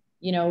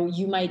 you know,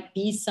 you might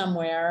be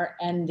somewhere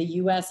and the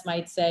US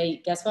might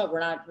say, guess what?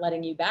 We're not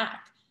letting you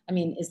back. I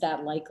mean, is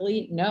that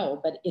likely? No,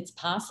 but it's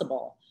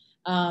possible.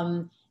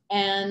 And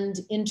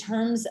in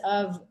terms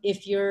of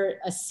if you're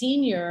a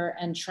senior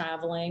and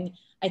traveling,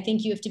 I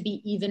think you have to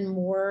be even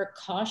more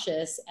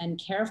cautious and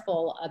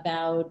careful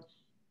about,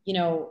 you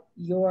know,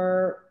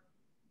 your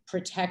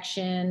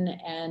protection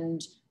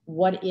and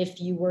what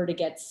if you were to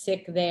get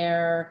sick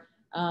there.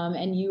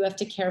 And you have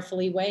to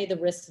carefully weigh the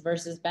risks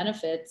versus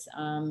benefits.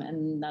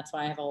 And that's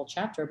why I have a whole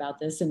chapter about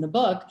this in the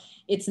book.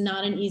 It's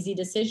not an easy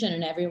decision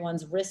and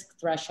everyone's risk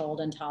threshold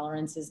and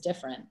tolerance is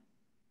different.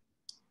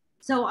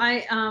 So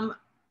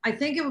I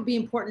think it would be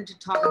important to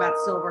talk about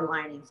silver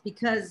linings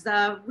because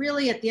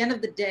really at the end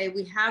of the day,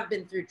 we have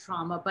been through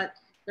trauma, but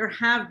there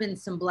have been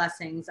some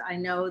blessings. I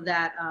know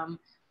that a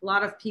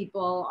lot of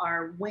people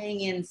are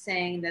weighing in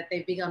saying that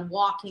they've begun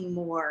walking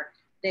more.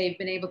 They've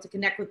been able to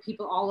connect with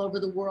people all over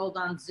the world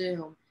on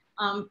Zoom.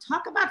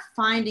 Talk about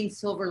finding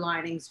silver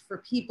linings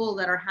for people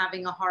that are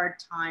having a hard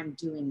time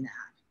doing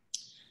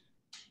that.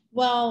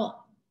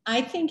 Well,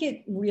 I think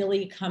it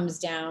really comes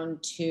down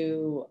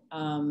to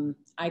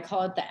I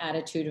call it the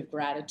attitude of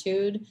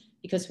gratitude,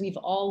 because we've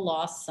all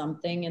lost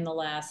something in the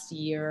last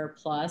year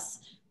plus,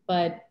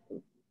 but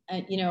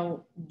you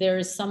know, there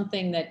is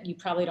something that you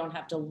probably don't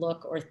have to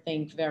look or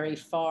think very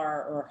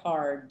far or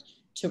hard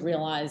to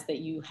realize that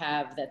you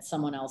have that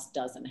someone else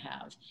doesn't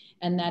have.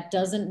 And that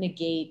doesn't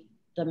negate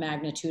the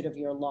magnitude of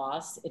your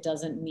loss. It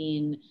doesn't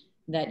mean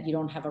that you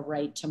don't have a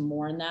right to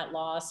mourn that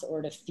loss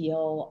or to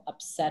feel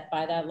upset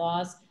by that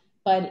loss,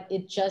 but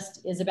it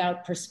just is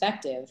about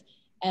perspective.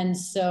 And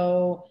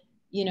so,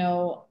 you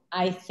know,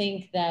 I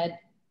think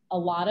that a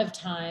lot of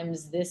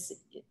times this,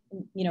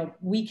 you know,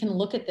 we can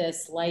look at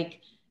this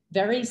like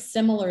very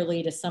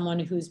similarly to someone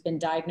who's been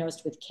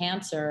diagnosed with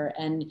cancer,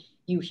 and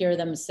you hear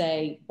them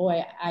say,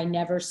 boy, I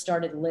never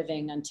started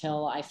living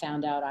until I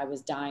found out I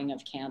was dying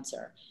of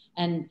cancer.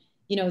 And,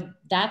 you know,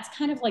 that's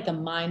kind of like a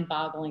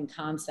mind-boggling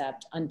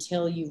concept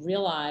until you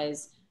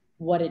realize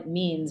what it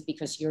means,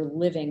 because you're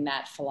living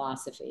that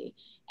philosophy.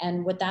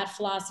 And what that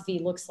philosophy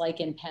looks like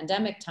in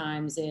pandemic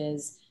times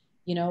is,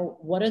 you know,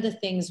 what are the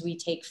things we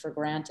take for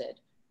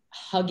granted?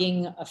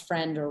 Hugging a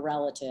friend or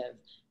relative,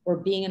 or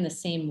being in the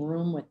same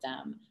room with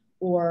them,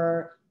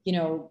 or, you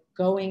know,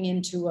 going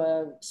into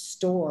a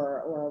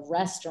store or a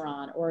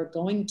restaurant, or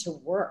going to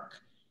work.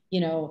 You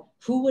know,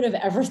 who would have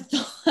ever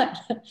thought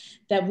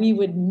that we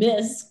would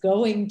miss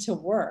going to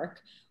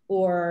work,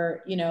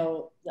 or, you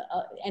know,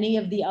 any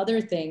of the other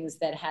things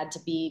that had to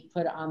be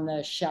put on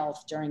the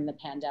shelf during the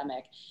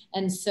pandemic.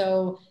 And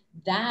so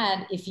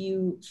that, if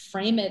you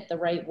frame it the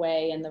right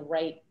way and the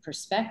right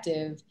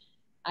perspective,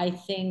 I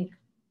think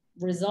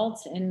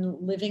results in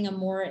living a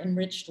more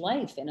enriched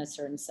life in a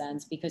certain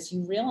sense, because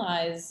you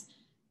realize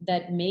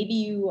that maybe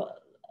you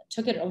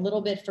took it a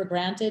little bit for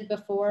granted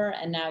before,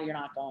 and now you're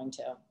not going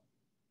to.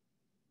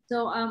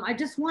 So I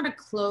just want to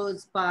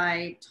close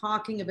by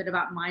talking a bit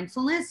about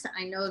mindfulness.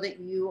 I know that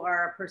you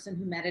are a person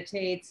who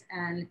meditates,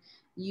 and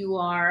you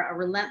are a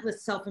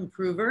relentless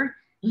self-improver.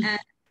 And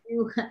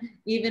you,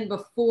 even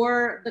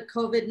before the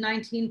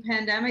COVID-19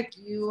 pandemic,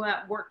 you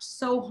worked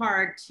so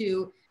hard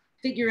to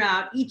figure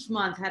out each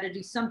month how to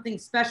do something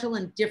special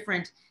and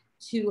different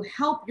to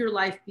help your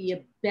life be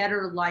a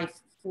better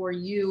life for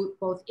you,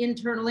 both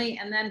internally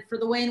and then for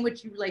the way in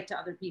which you relate to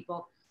other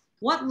people.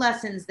 What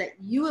lessons that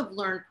you have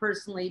learned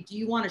personally do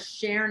you want to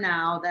share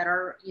now that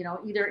are, you know,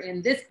 either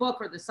in this book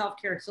or the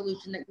self-care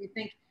solution that you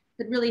think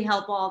could really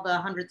help all the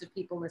hundreds of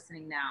people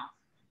listening now?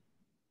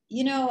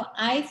 You know,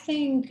 I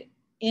think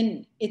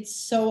it's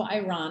so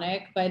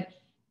ironic, but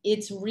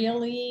it's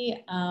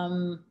really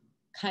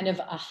kind of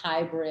a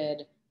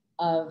hybrid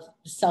of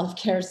the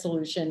self-care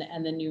solution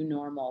and the new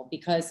normal.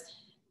 Because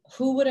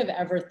who would have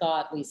ever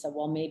thought, Lisa,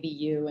 well, maybe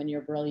you and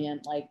your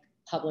brilliant like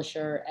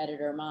publisher,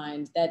 editor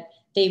mind, that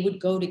they would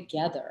go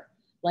together?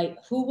 Like,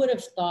 who would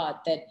have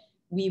thought that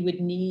we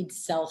would need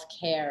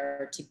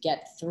self-care to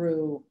get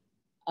through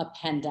a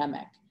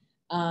pandemic?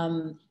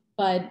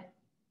 But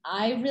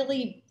I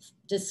really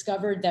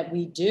discovered that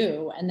we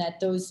do, and that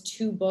those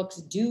two books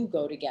do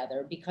go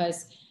together,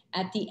 because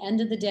at the end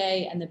of the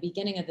day and the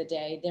beginning of the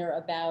day, they're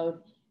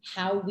about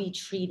how we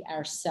treat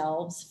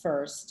ourselves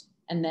first,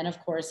 and then of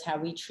course how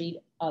we treat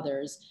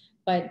others,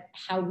 but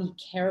how we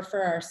care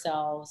for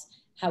ourselves,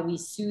 how we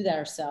soothe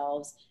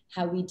ourselves,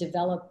 how we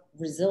develop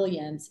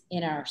resilience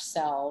in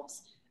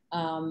ourselves,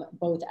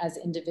 both as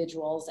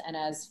individuals and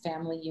as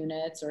family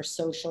units or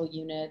social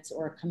units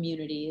or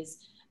communities.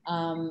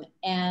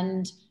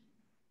 And,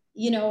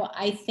 you know,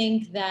 I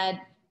think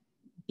that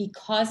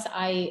because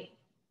I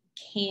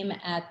came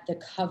at the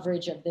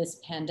coverage of this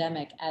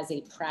pandemic as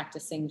a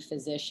practicing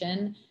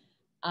physician,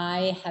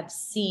 I have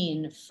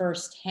seen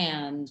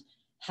firsthand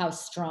how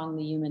strong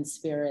the human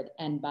spirit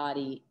and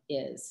body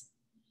is.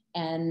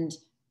 And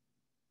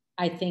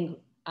I think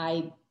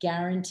I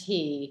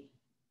guarantee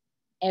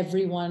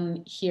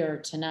everyone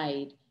here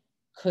tonight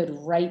could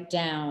write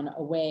down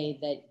a way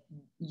that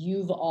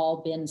you've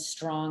all been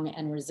strong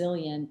and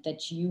resilient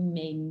that you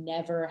may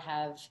never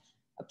have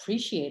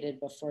appreciated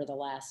before the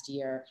last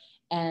year.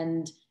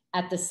 And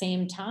at the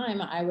same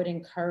time, I would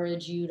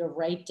encourage you to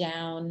write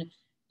down,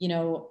 you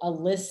know, a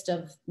list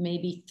of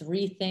maybe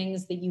 3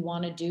 things that you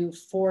want to do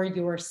for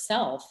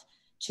yourself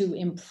to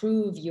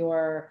improve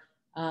your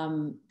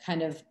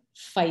kind of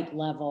fight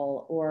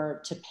level,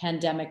 or to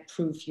pandemic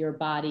proof your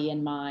body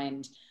and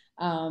mind.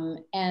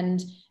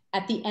 And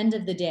at the end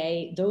of the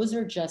day, those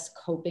are just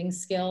coping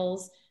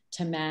skills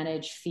to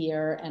manage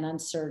fear and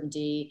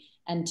uncertainty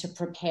and to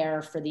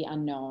prepare for the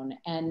unknown.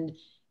 And,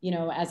 you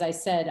know, as I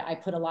said, I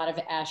put a lot of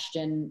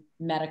Ashton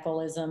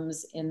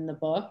medicalisms in the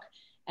book.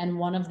 And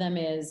one of them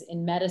is,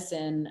 in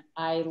medicine,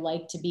 I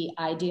like to be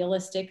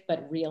idealistic,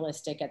 but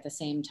realistic at the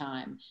same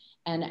time.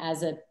 And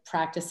as a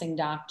practicing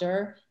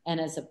doctor and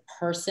as a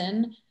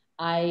person,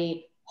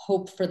 I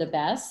hope for the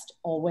best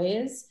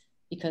always,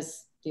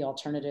 because the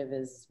alternative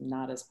is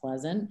not as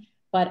pleasant,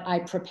 but I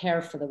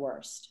prepare for the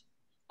worst.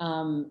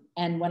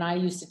 And when I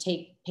used to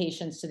take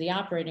patients to the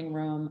operating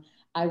room,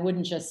 I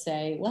wouldn't just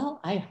say,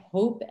 well, I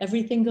hope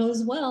everything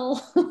goes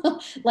well.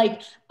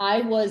 Like,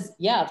 I was,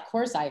 yeah, of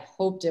course, I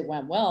hoped it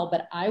went well,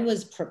 but I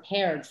was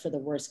prepared for the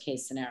worst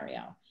case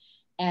scenario.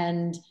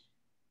 And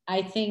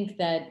I think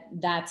that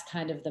that's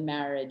kind of the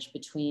marriage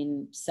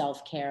between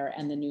self-care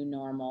and the new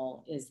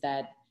normal, is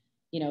that,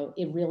 you know,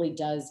 it really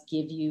does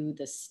give you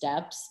the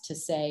steps to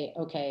say,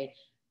 okay,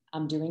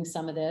 I'm doing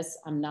some of this,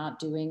 I'm not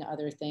doing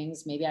other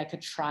things. Maybe I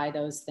could try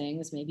those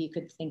things. Maybe you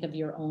could think of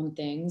your own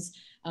things.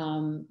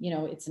 You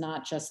know, it's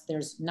not just,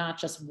 there's not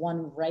just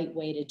one right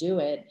way to do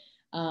it,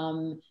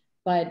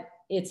 but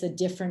it's a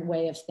different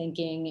way of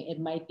thinking. It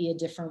might be a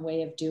different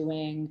way of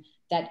doing.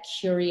 That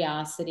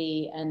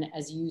curiosity, and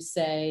as you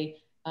say,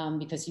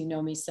 because you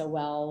know me so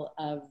well,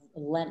 of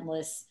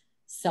relentless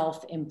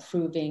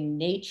self-improving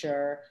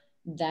nature,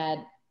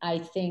 that I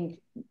think,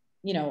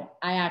 you know,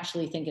 I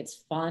actually think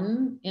it's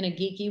fun in a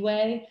geeky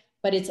way,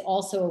 but it's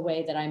also a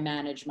way that I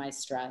manage my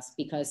stress,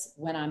 because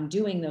when I'm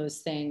doing those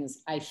things,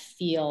 I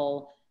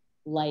feel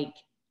like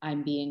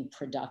I'm being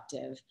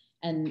productive.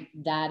 And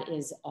that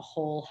is a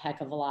whole heck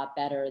of a lot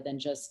better than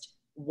just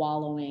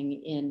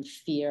wallowing in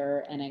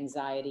fear and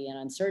anxiety and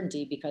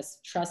uncertainty, because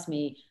trust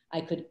me, I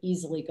could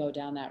easily go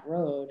down that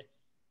road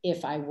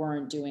if I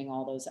weren't doing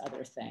all those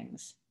other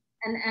things.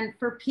 And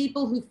for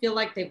people who feel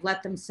like they've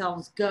let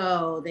themselves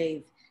go,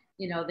 they've,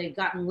 you know, they've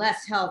gotten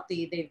less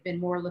healthy, they've been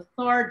more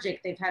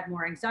lethargic, they've had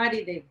more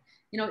anxiety, they've,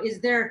 you know, is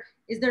there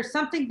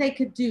something they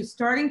could do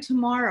starting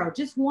tomorrow,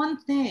 just one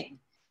thing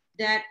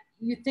that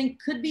you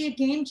think could be a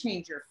game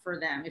changer for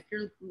them if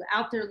you're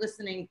out there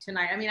listening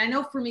tonight? I mean, I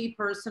know for me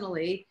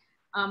personally,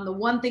 the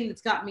one thing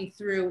that's got me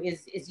through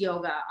is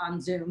yoga on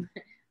Zoom.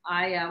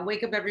 I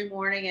wake up every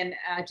morning and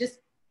just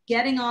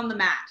getting on the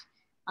mat.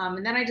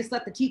 And then I just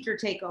let the teacher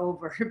take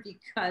over,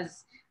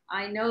 because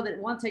I know that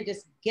once I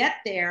just get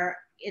there,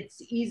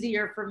 it's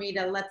easier for me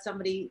to let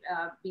somebody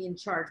be in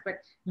charge. But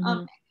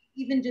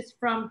even just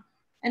from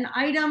an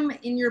item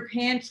in your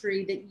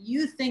pantry that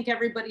you think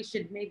everybody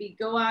should maybe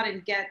go out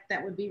and get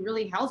that would be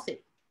really healthy.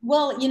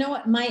 Well, you know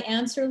what, my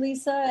answer,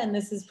 Lisa, and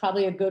this is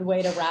probably a good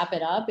way to wrap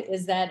it up,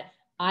 is that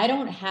I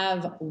don't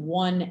have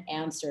one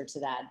answer to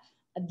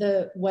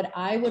that. What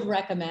I would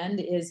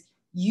recommend is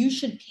you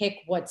should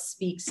pick what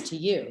speaks to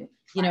you.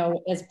 You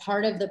know, as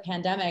part of the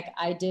pandemic,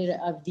 I did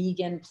a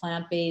vegan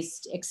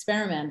plant-based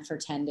experiment for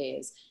 10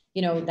 days.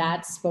 You know,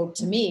 that spoke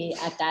to me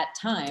at that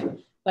time,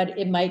 but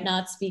it might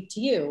not speak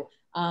to you.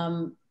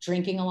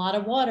 Drinking a lot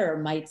of water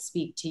might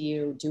speak to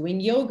you. Doing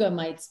yoga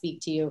might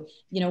speak to you.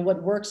 You know,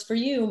 what works for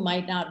you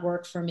might not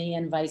work for me,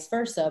 and vice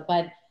versa.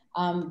 But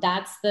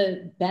that's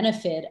the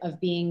benefit of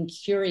being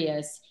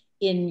curious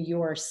in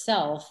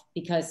yourself,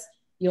 because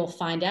you'll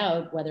find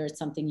out whether it's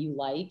something you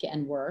like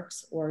and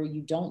works, or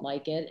you don't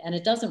like it and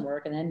it doesn't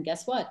work. And then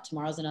guess what?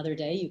 Tomorrow's another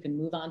day. You can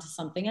move on to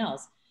something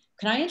else.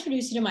 Can I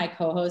introduce you to my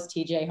co-host,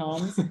 TJ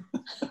Holmes?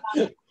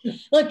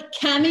 Look,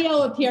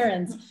 cameo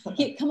appearance.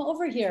 Come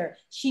over here.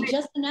 She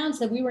just announced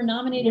that we were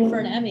nominated for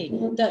an Emmy.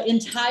 The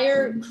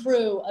entire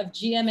crew of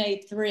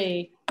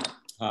GMA3.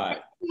 Hi.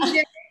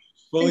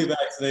 Fully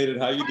vaccinated.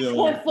 How you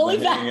doing? Fully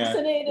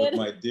vaccinated. With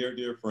my dear,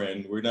 dear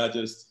friend. We're not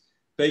just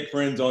fake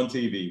friends on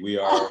TV. We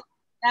are.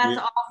 That's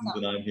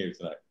awesome. And I'm here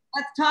tonight.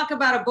 Let's talk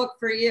about a book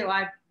for you.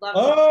 I love.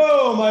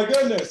 Oh my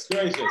goodness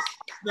gracious!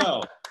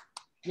 No.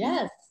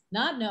 Yes,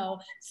 not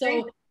no.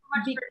 So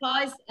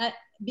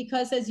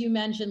because as you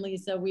mentioned,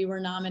 Lisa, we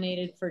were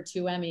nominated for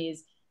 2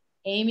 Emmys.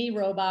 Amy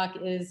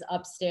Robach is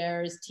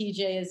upstairs.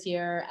 TJ is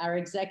here. Our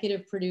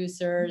executive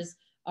producers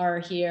are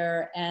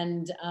here,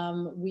 and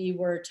we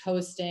were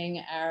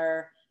toasting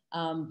our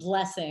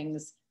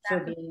blessings for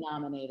being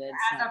nominated.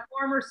 As a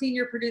former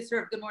senior producer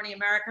of Good Morning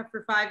America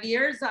for 5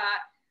 years,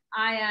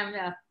 I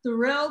am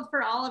thrilled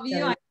for all of you.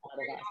 I'm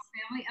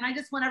family, and I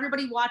just want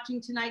everybody watching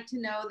tonight to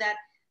know that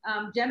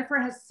Jennifer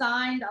has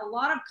signed a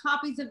lot of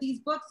copies of these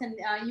books, and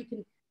you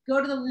can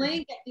go to the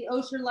link at the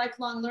Osher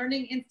Lifelong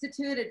Learning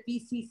Institute at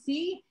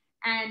BCC,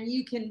 and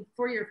you can,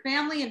 for your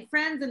family and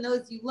friends and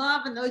those you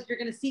love and those you're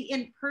going to see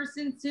in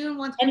person soon.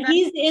 And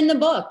he's in the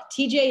book.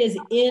 TJ is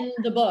in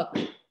the book.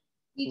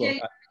 TJ.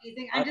 Look,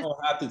 I don't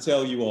have to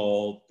tell you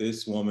all,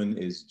 this woman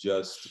is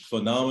just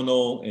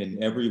phenomenal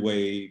in every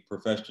way,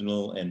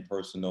 professional and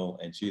personal,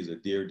 and she's a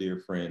dear, dear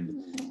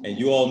friend. And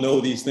you all know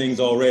these things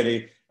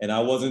already, and I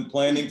wasn't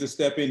planning to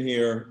step in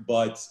here,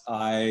 but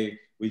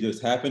we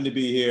just happened to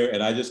be here,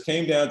 and I just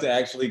came down to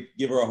actually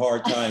give her a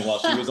hard time while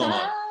she was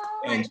on,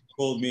 and she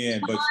pulled me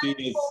in, but she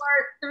is... 4,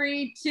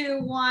 3,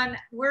 2, 1,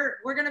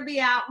 we're gonna be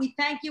out. We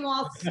thank you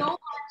all so much.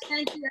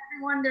 Thank you,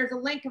 everyone. There's a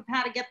link of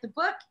how to get the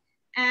book.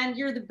 And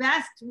you're the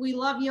best. We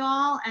love you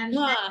all, and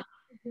thank you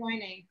for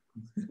joining.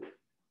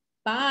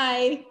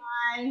 Bye.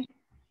 Bye.